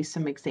and give you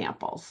some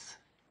examples.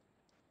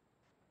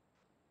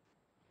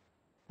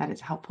 That is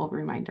a helpful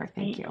reminder.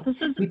 Thank you.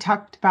 We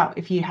talked about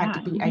if you had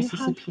to be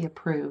ICCP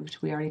approved.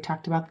 We already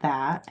talked about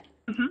that.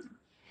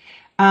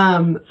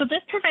 So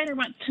this provider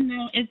wants to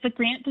know, is the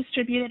grant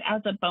distributed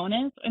as a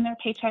bonus in their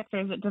paychecks,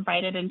 or is it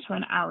divided into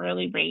an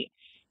hourly rate?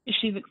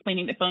 She's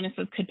explaining that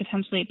bonuses could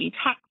potentially be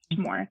taxed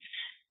more.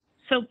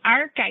 So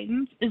our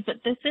guidance is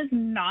that this is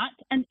not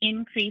an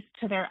increase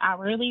to their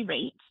hourly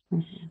rate.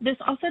 This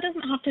also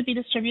doesn't have to be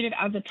distributed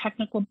as a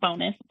technical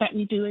bonus, but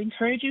we do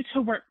encourage you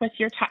to work with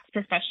your tax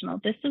professional.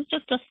 This is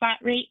just a flat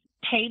rate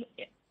paid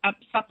up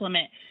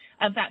supplement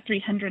of that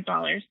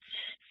 $300.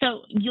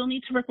 So you'll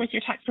need to work with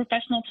your tax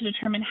professional to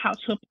determine how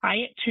to apply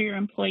it to your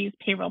employee's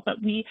payroll,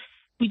 but we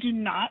do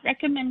not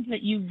recommend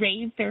that you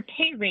raise their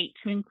pay rate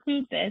to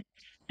include this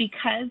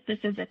because this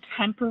is a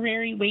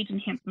temporary wage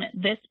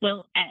enhancement. This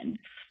will end.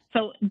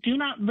 So do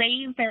not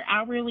raise their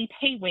hourly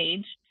pay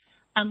wage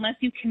unless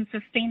you can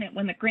sustain it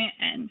when the grant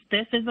ends.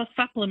 This is a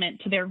supplement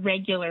to their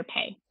regular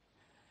pay.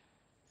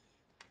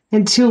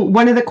 And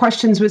one of the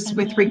questions was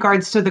with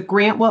regards to the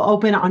grant will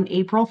open on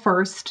April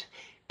 1st.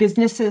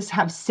 Businesses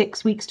have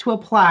 6 weeks to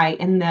apply.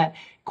 And the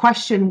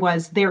question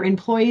was their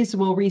employees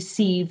will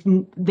receive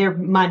their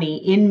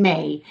money in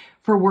May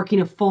for working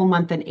a full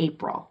month in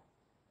April.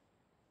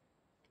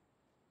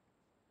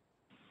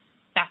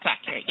 That's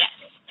accurate, yes.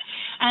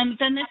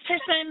 Then this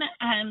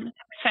person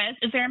says,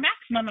 is there a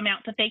maximum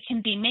amount that they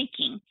can be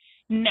making?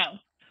 No.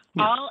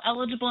 All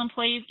eligible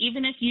employees,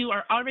 even if you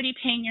are already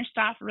paying your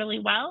staff really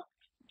well,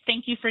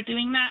 thank you for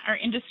doing that. Our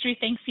industry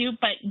thanks you,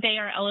 but they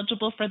are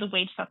eligible for the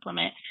wage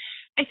supplement.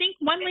 I think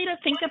one way to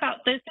think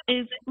about this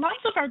is lots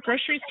of our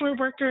grocery store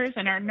workers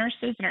and our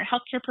nurses and our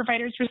healthcare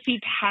providers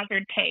received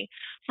hazard pay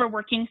for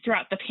working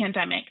throughout the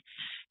pandemic.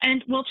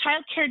 And while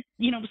childcare,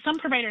 some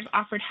providers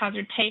offered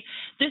hazard pay,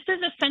 this is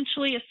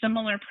essentially a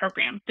similar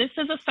program. This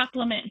is a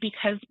supplement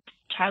because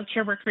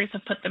childcare workers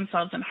have put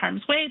themselves in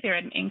harm's way. They're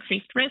at an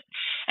increased risk.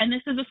 And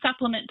this is a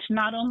supplement to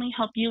not only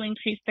help you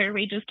increase their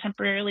wages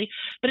temporarily,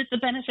 but it's a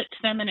benefit to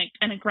them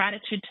and a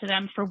gratitude to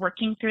them for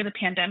working through the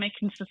pandemic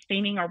and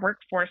sustaining our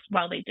workforce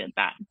while they did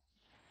that.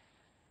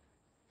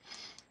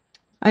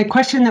 A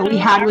question that we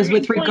had was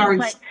with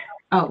regards.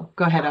 Oh,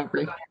 go ahead,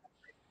 Aubrey.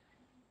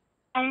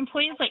 Are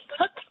employees like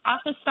cooks,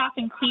 office staff,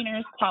 and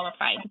cleaners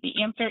qualified? The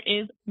answer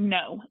is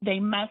no. They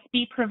must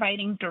be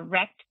providing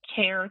direct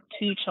care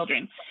to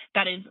children.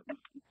 That is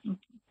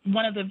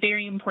one of the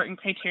very important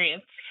criteria.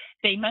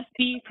 They must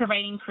be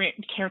providing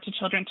care to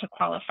children to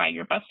qualify.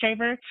 Your bus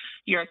driver,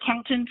 your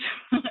accountant,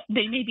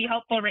 they may be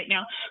helpful right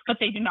now, but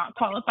they do not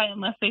qualify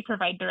unless they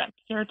provide direct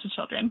care to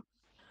children.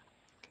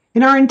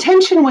 And our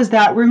intention was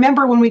that,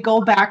 remember when we go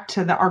back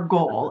to our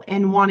goal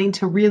and wanting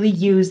to really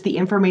use the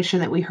information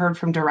that we heard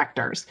from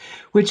directors,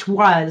 which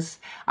was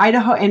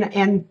Idaho,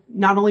 and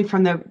not only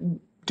from the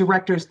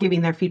directors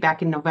giving their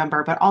feedback in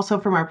November, but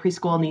also from our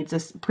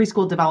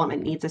preschool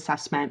development needs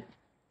assessment,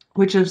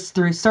 which is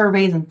through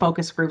surveys and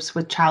focus groups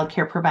with child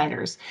care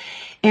providers.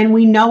 And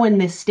we know in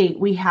this state,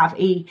 we have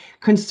a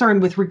concern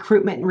with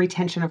recruitment and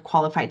retention of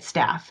qualified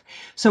staff.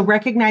 So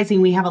recognizing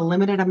we have a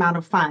limited amount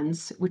of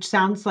funds, which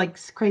sounds like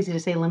crazy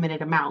to say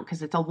limited amount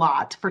because it's a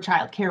lot for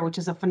child care, which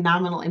is a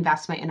phenomenal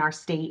investment in our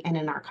state and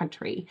in our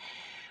country.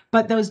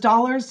 But those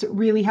dollars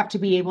really have to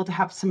be able to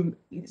have some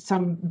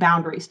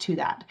boundaries to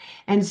that.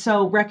 And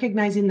so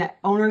recognizing that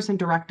owners and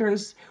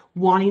directors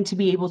wanting to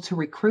be able to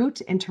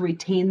recruit and to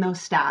retain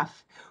those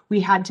staff, we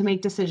had to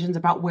make decisions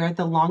about where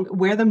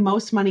the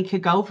most money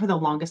could go for the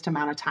longest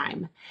amount of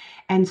time.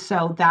 And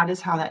so that is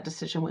how that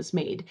decision was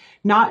made.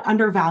 Not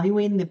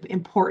undervaluing the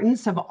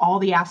importance of all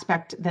the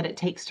aspect that it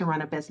takes to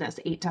run a business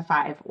 8 to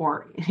 5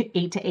 or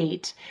 8 to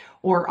 8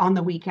 or on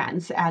the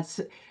weekends as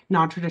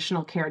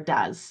non-traditional care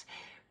does.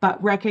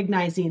 But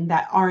recognizing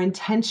that our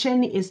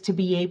intention is to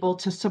be able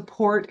to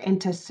support and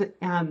to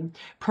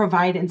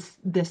provide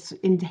this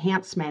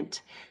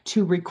enhancement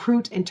to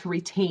recruit and to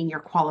retain your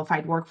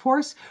qualified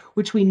workforce,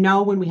 which we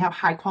know when we have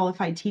high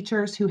qualified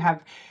teachers who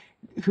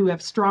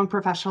have strong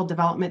professional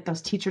development,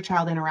 those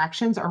teacher-child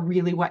interactions are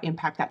really what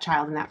impact that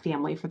child and that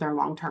family for their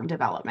long-term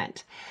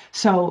development.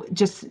 So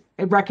just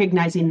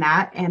recognizing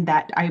that, and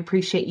that I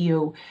appreciate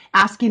you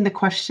asking the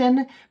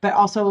question, but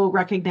also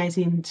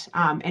recognizing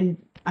and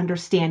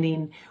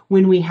understanding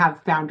when we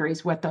have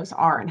boundaries, what those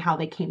are and how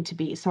they came to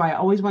be. So I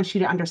always want you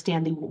to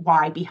understand the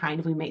why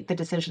behind we make the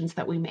decisions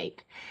that we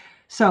make.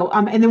 So,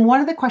 and then one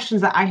of the questions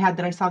that I had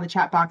that I saw in the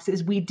chat box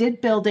is we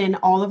did build in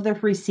all of the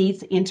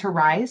receipts into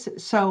RISE.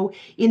 So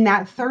in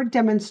that third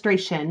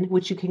demonstration,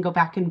 which you can go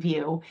back and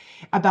view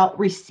about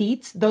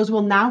receipts, those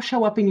will now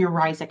show up in your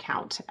RISE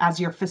account as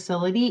your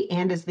facility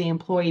and as the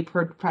employee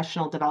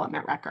professional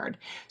development record.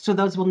 So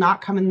those will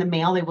not come in the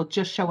mail. They will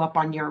just show up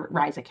on your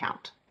RISE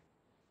account.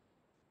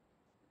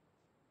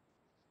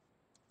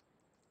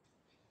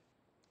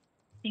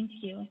 Thank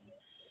you.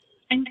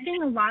 I'm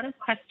getting a lot of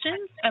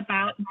questions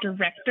about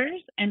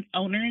directors and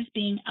owners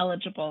being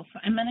eligible, so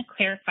I'm going to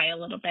clarify a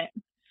little bit.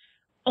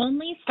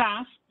 Only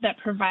staff that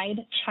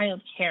provide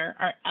childcare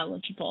are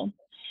eligible.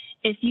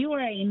 If you are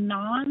a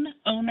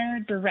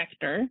non-owner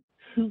director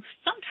who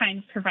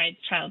sometimes provides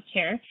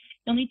childcare,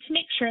 you'll need to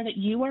make sure that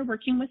you are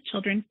working with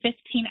children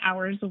 15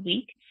 hours a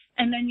week,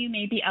 and then you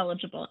may be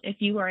eligible if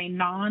you are a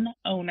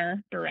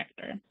non-owner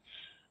director.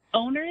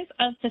 Owners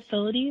of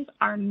facilities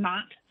are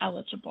not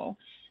eligible.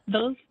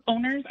 Those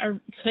owners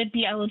could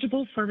be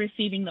eligible for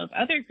receiving those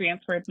other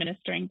grants we're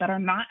administering, but are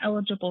not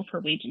eligible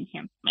for wage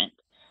enhancement.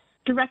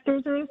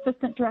 Directors or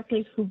assistant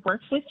directors who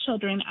work with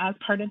children as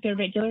part of their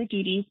regular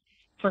duties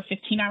for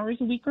 15 hours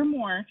a week or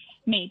more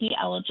may be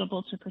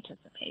eligible to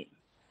participate.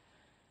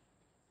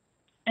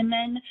 And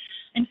then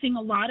I'm seeing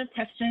a lot of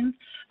questions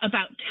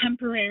about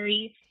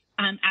temporary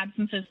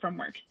absences from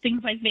work,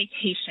 things like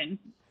vacation,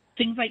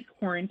 things like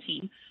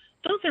quarantine.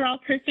 Those are all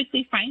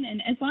perfectly fine.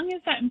 And as long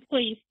as that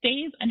employee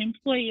stays an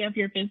employee of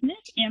your business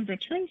and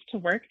returns to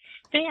work,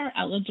 they are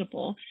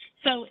eligible.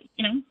 So,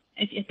 you know,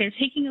 if they're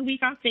taking a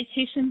week off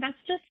vacation, that's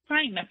just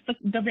fine. That's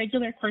the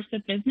regular course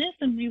of business,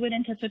 and we would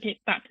anticipate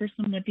that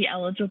person would be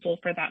eligible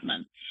for that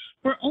month.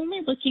 We're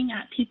only looking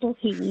at people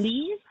who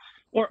leave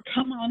or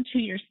come onto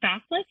your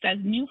staff list as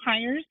new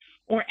hires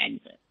or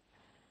exit.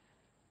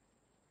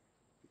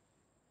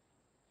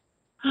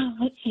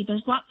 Let's see,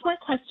 there's lots more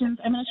questions.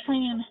 I'm going to try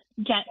and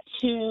get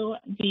to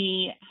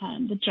the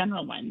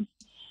general ones.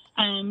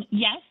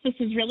 Yes, this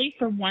is really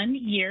for 1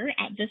 year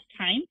at this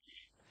time.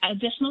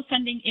 Additional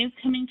funding is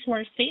coming to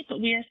our state, but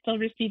we are still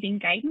receiving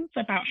guidance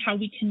about how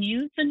we can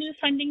use the new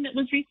funding that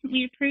was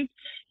recently approved.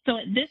 So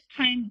at this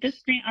time,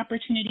 this grant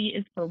opportunity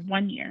is for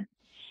 1 year.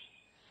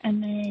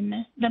 And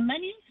then the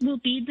monies will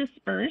be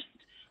dispersed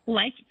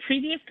like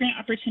previous grant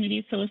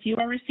opportunities. So if you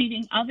are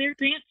receiving other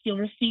grants, you'll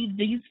receive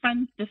these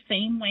funds the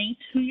same way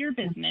to your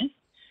business.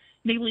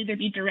 They will either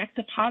be direct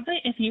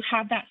deposit if you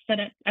have that set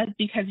up as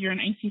because you're an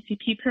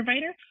ICCP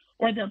provider,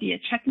 or there'll be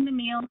a check in the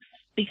mail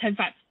because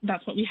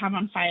that's what we have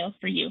on file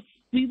for you.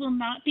 We will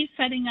not be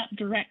setting up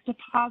direct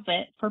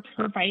deposit for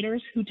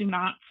providers who do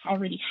not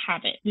already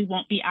have it. We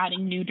won't be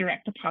adding new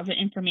direct deposit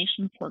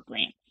information for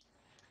grants.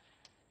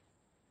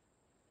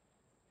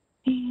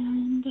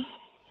 And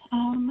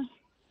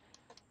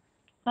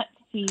let's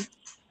see.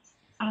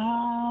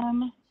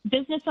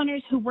 Business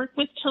owners who work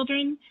with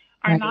children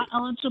are not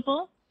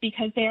eligible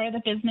because they are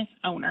the business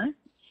owner.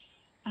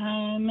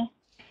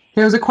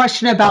 There was a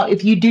question about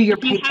if you do your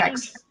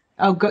paychecks,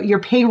 your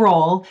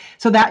payroll,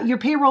 so that your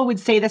payroll would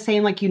stay the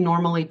same like you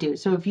normally do.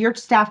 So if your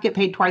staff get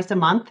paid twice a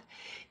month,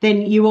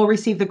 then you will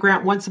receive the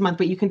grant once a month,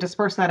 but you can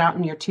disperse that out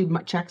in your 2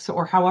 checks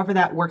or however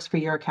that works for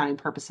your accounting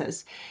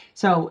purposes.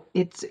 So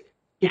it's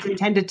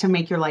intended to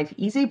make your life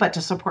easy, but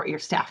to support your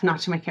staff, not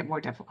to make it more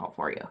difficult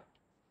for you.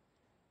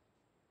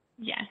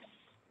 Yes.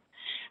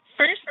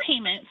 First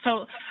payment,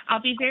 so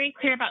I'll be very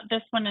clear about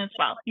this one as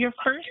well. Your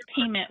first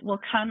payment will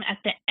come at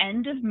the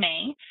end of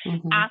May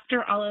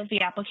after all of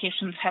the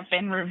applications have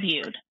been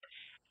reviewed.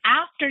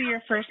 After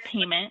your first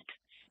payment,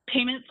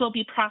 payments will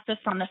be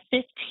processed on the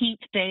 15th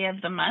day of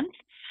the month.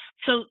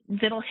 So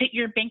that'll hit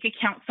your bank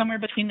account somewhere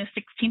between the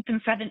 16th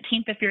and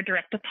 17th if you're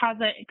direct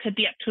deposit. It could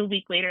be up to a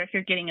week later if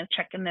you're getting a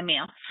check in the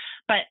mail.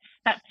 But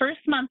that first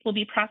month will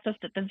be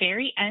processed at the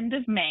very end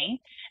of May.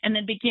 And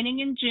then beginning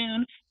in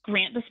June,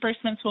 grant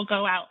disbursements will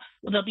go out.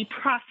 They'll be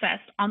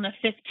processed on the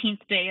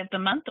 15th day of the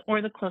month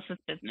or the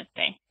closest business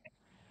day.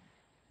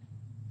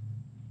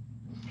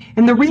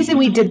 And the reason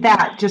we did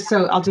that,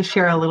 I'll just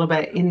share a little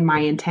bit in my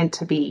intent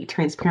to be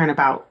transparent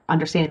about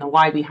understanding the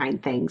why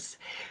behind things.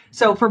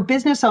 So for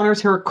business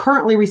owners who are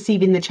currently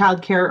receiving the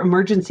Child Care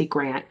Emergency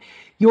Grant,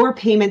 your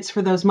payments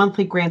for those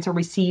monthly grants are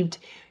received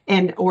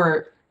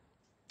or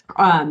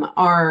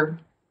are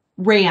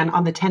ran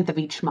on the 10th of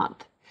each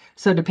month.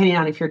 So depending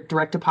on if you're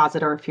direct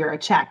deposit or if you're a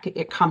check,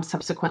 it comes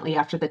subsequently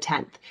after the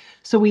 10th.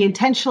 So we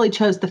intentionally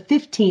chose the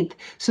 15th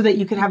so that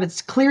you could have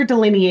its clear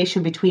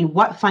delineation between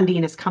what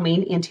funding is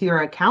coming into your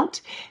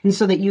account, and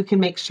so that you can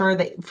make sure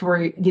that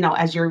for,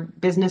 as your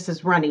business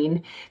is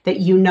running,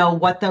 that you know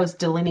what those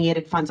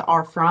delineated funds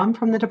are from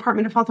the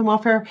Department of Health and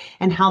Welfare,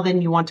 and how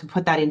then you want to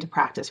put that into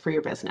practice for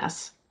your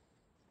business.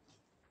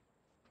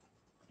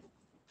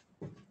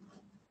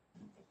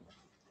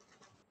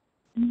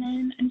 And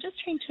then I'm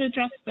just trying to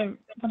address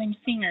what I'm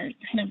seeing are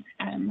kind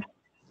of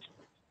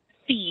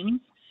themes.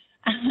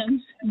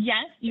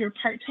 Yes, your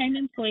part-time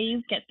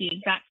employees get the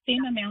exact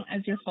same amount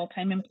as your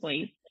full-time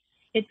employees.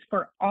 It's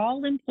for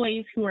all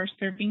employees who are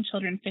serving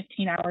children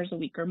 15 hours a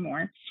week or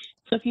more.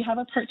 So if you have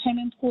a part-time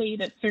employee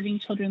that's serving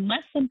children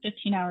less than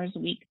 15 hours a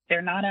week,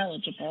 they're not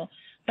eligible,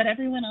 but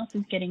everyone else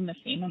is getting the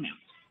same amount.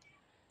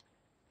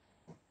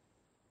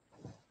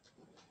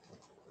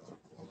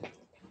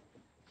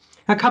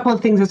 A couple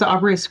of things as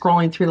Aubrey is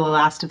scrolling through the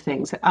last of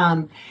things.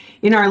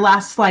 In our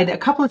last slide, a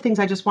couple of things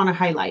I just want to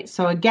highlight.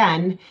 So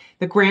again,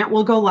 the grant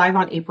will go live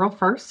on April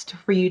 1st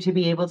for you to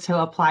be able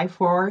to apply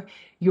for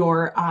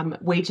your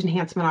wage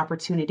enhancement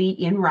opportunity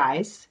in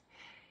RISE.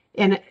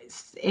 And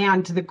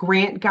the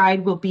grant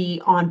guide will be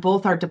on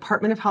both our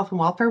Department of Health and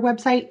Welfare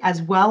website,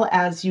 as well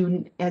as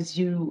you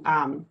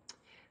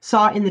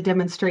saw in the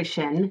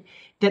demonstration,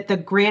 that the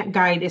grant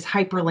guide is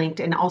hyperlinked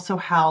and also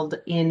held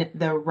in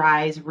the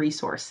RISE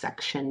resource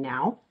section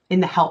now, in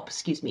the help,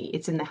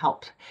 it's in the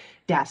help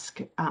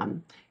desk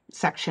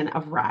section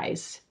of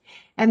RISE.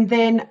 And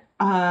then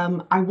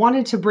I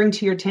wanted to bring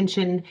to your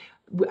attention,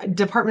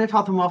 Department of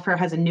Health and Welfare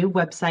has a new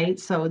website.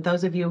 So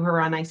those of you who are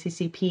on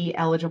ICCP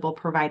eligible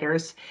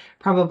providers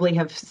probably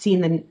have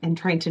seen and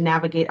trying to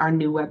navigate our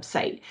new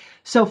website.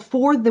 So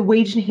for the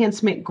wage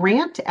enhancement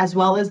grant, as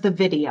well as the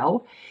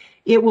video,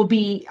 It will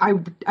be,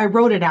 I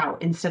wrote it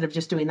out instead of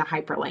just doing the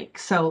hyperlink.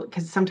 So,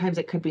 because sometimes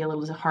it could be a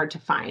little hard to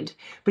find.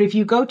 But if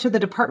you go to the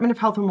Department of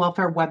Health and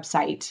Welfare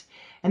website,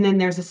 and then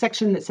there's a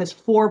section that says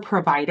for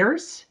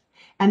providers,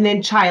 and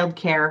then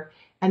childcare.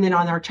 And then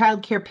on our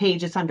childcare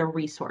page, it's under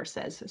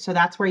resources. So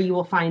that's where you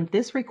will find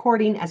this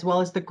recording as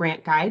well as the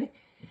grant guide.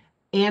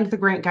 And the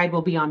grant guide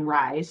will be on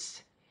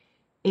RISE.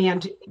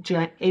 And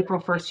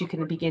April 1st, you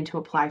can begin to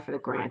apply for the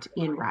grant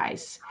in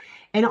RISE.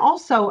 And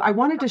also, I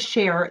wanted to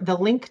share the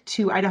link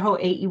to Idaho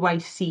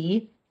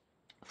AEYC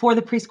for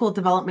the Preschool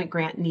Development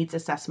Grant Needs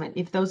Assessment.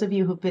 If those of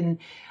you who've been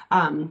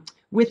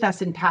with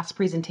us in past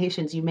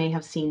presentations, you may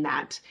have seen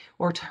that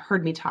or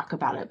heard me talk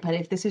about it. But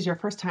if this is your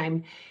first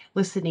time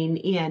listening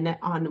in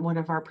on one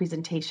of our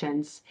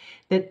presentations,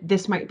 that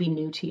this might be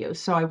new to you.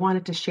 So I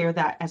wanted to share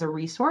that as a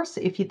resource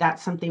if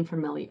that's something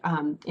familiar,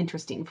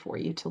 interesting for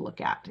you to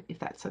look at, if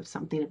that's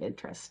something of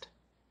interest.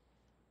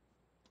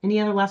 Any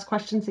other last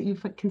questions that you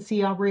can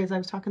see, Aubrey, as I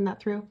was talking that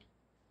through?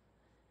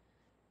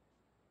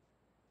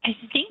 I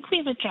think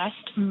we've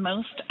addressed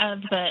most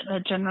of the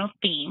general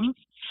themes.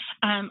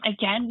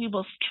 Again, we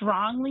will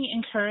strongly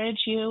encourage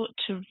you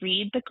to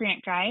read the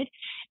grant guide,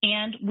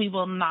 and we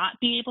will not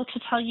be able to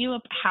tell you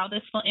how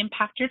this will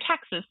impact your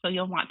taxes. So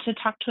you'll want to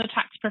talk to a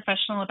tax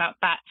professional about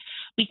that.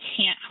 We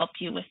can't help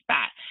you with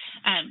that.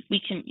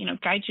 We can,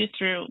 guide you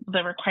through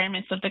the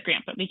requirements of the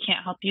grant, but we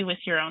can't help you with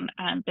your own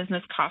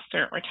business costs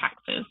or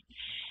taxes.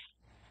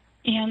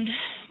 And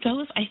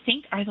those, I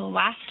think, are the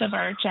last of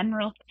our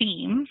general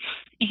themes.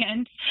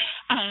 And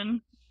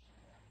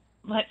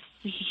let's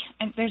see,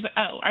 and there's,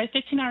 our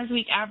 15 hours a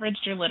week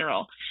averaged or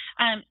literal.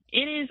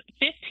 It is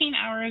 15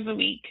 hours a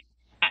week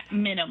at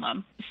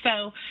minimum.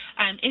 So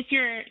if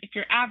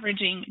you're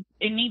averaging,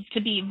 it needs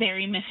to be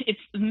it's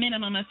a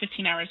minimum of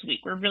 15 hours a week.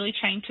 We're really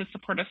trying to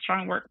support a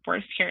strong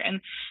workforce here. And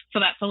so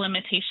that's a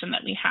limitation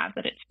that we have,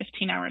 that it's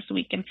 15 hours a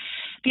week. And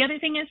the other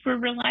thing is we're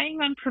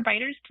relying on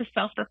providers to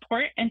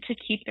self-report and to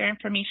keep their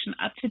information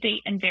up to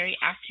date and very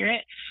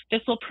accurate.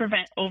 This will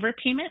prevent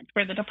overpayments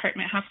where the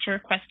department has to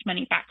request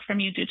money back from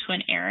you due to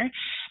an error.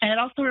 And it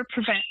also will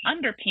prevent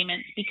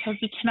underpayments because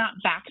we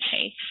cannot back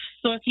pay.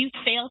 So if you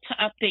fail to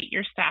update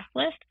your staff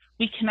list,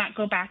 we cannot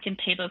go back and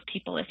pay those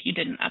people if you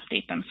didn't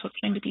update them. So it's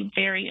going to be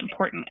very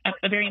important,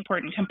 a very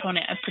important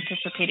component of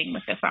participating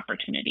with this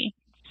opportunity.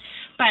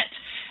 But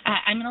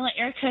I'm going to let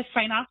Erica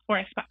sign off for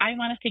us, but I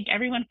want to thank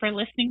everyone for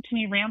listening to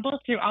me ramble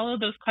through all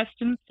of those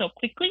questions so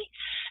quickly,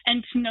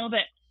 and to know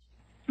that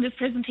this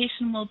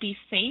presentation will be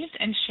saved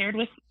and shared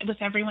with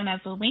everyone as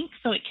a link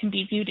so it can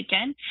be viewed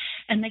again.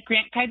 And the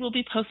grant guide will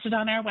be posted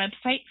on our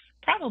website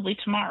probably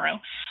tomorrow,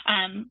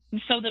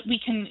 so that you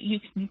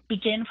can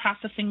begin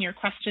processing your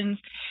questions,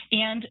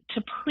 and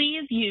to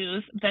please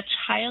use the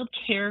child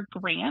care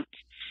grant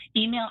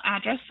email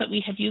address that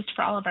we have used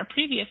for all of our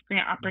previous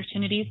grant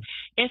opportunities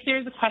if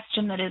there's a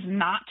question that is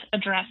not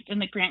addressed in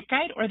the grant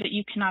guide or that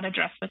you cannot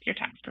address with your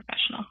tax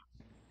professional.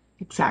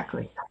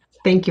 Exactly.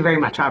 Thank you very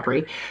much,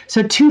 Aubrey.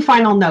 So 2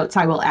 final notes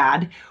I will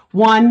add.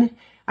 1,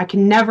 I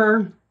can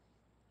never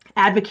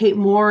advocate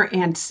more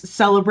and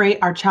celebrate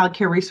our child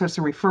care resource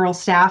and referral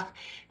staff.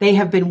 They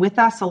have been with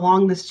us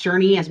along this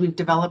journey as we've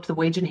developed the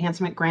wage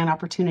enhancement grant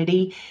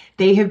opportunity.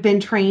 They have been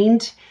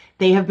trained.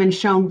 They have been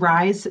shown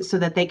RISE so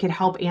that they could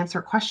help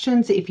answer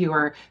questions if you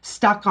are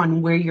stuck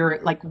on where you're,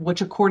 like, which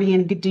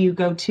accordion do you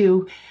go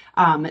to.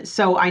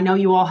 So I know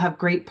you all have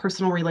great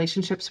personal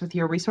relationships with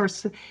your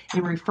resource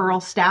and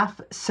referral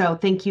staff. So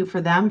thank you for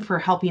them for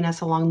helping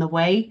us along the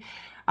way.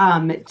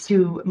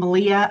 To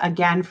Malia,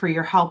 again, for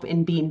your help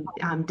in being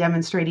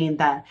demonstrating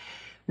the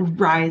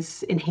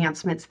RISE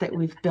enhancements that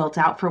we've built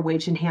out for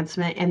wage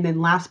enhancement. And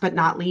then last but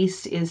not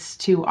least is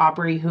to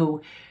Aubrey,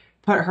 who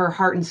put her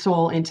heart and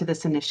soul into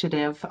this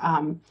initiative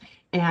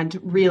and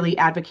really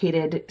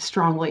advocated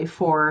strongly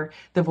for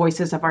the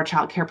voices of our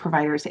child care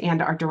providers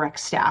and our direct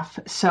staff.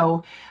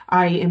 So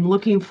I am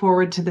looking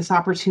forward to this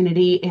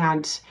opportunity,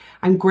 and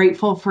I'm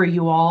grateful for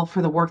you all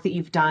for the work that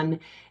you've done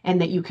and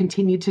that you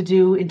continue to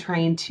do in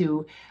trying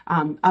to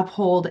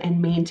uphold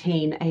and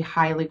maintain a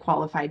highly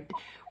qualified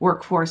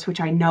workforce,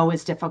 which I know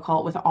is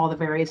difficult with all the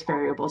various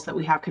variables that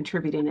we have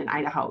contributing in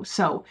Idaho.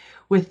 So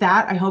with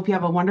that, I hope you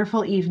have a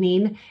wonderful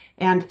evening,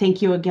 and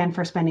thank you again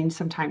for spending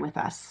some time with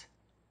us.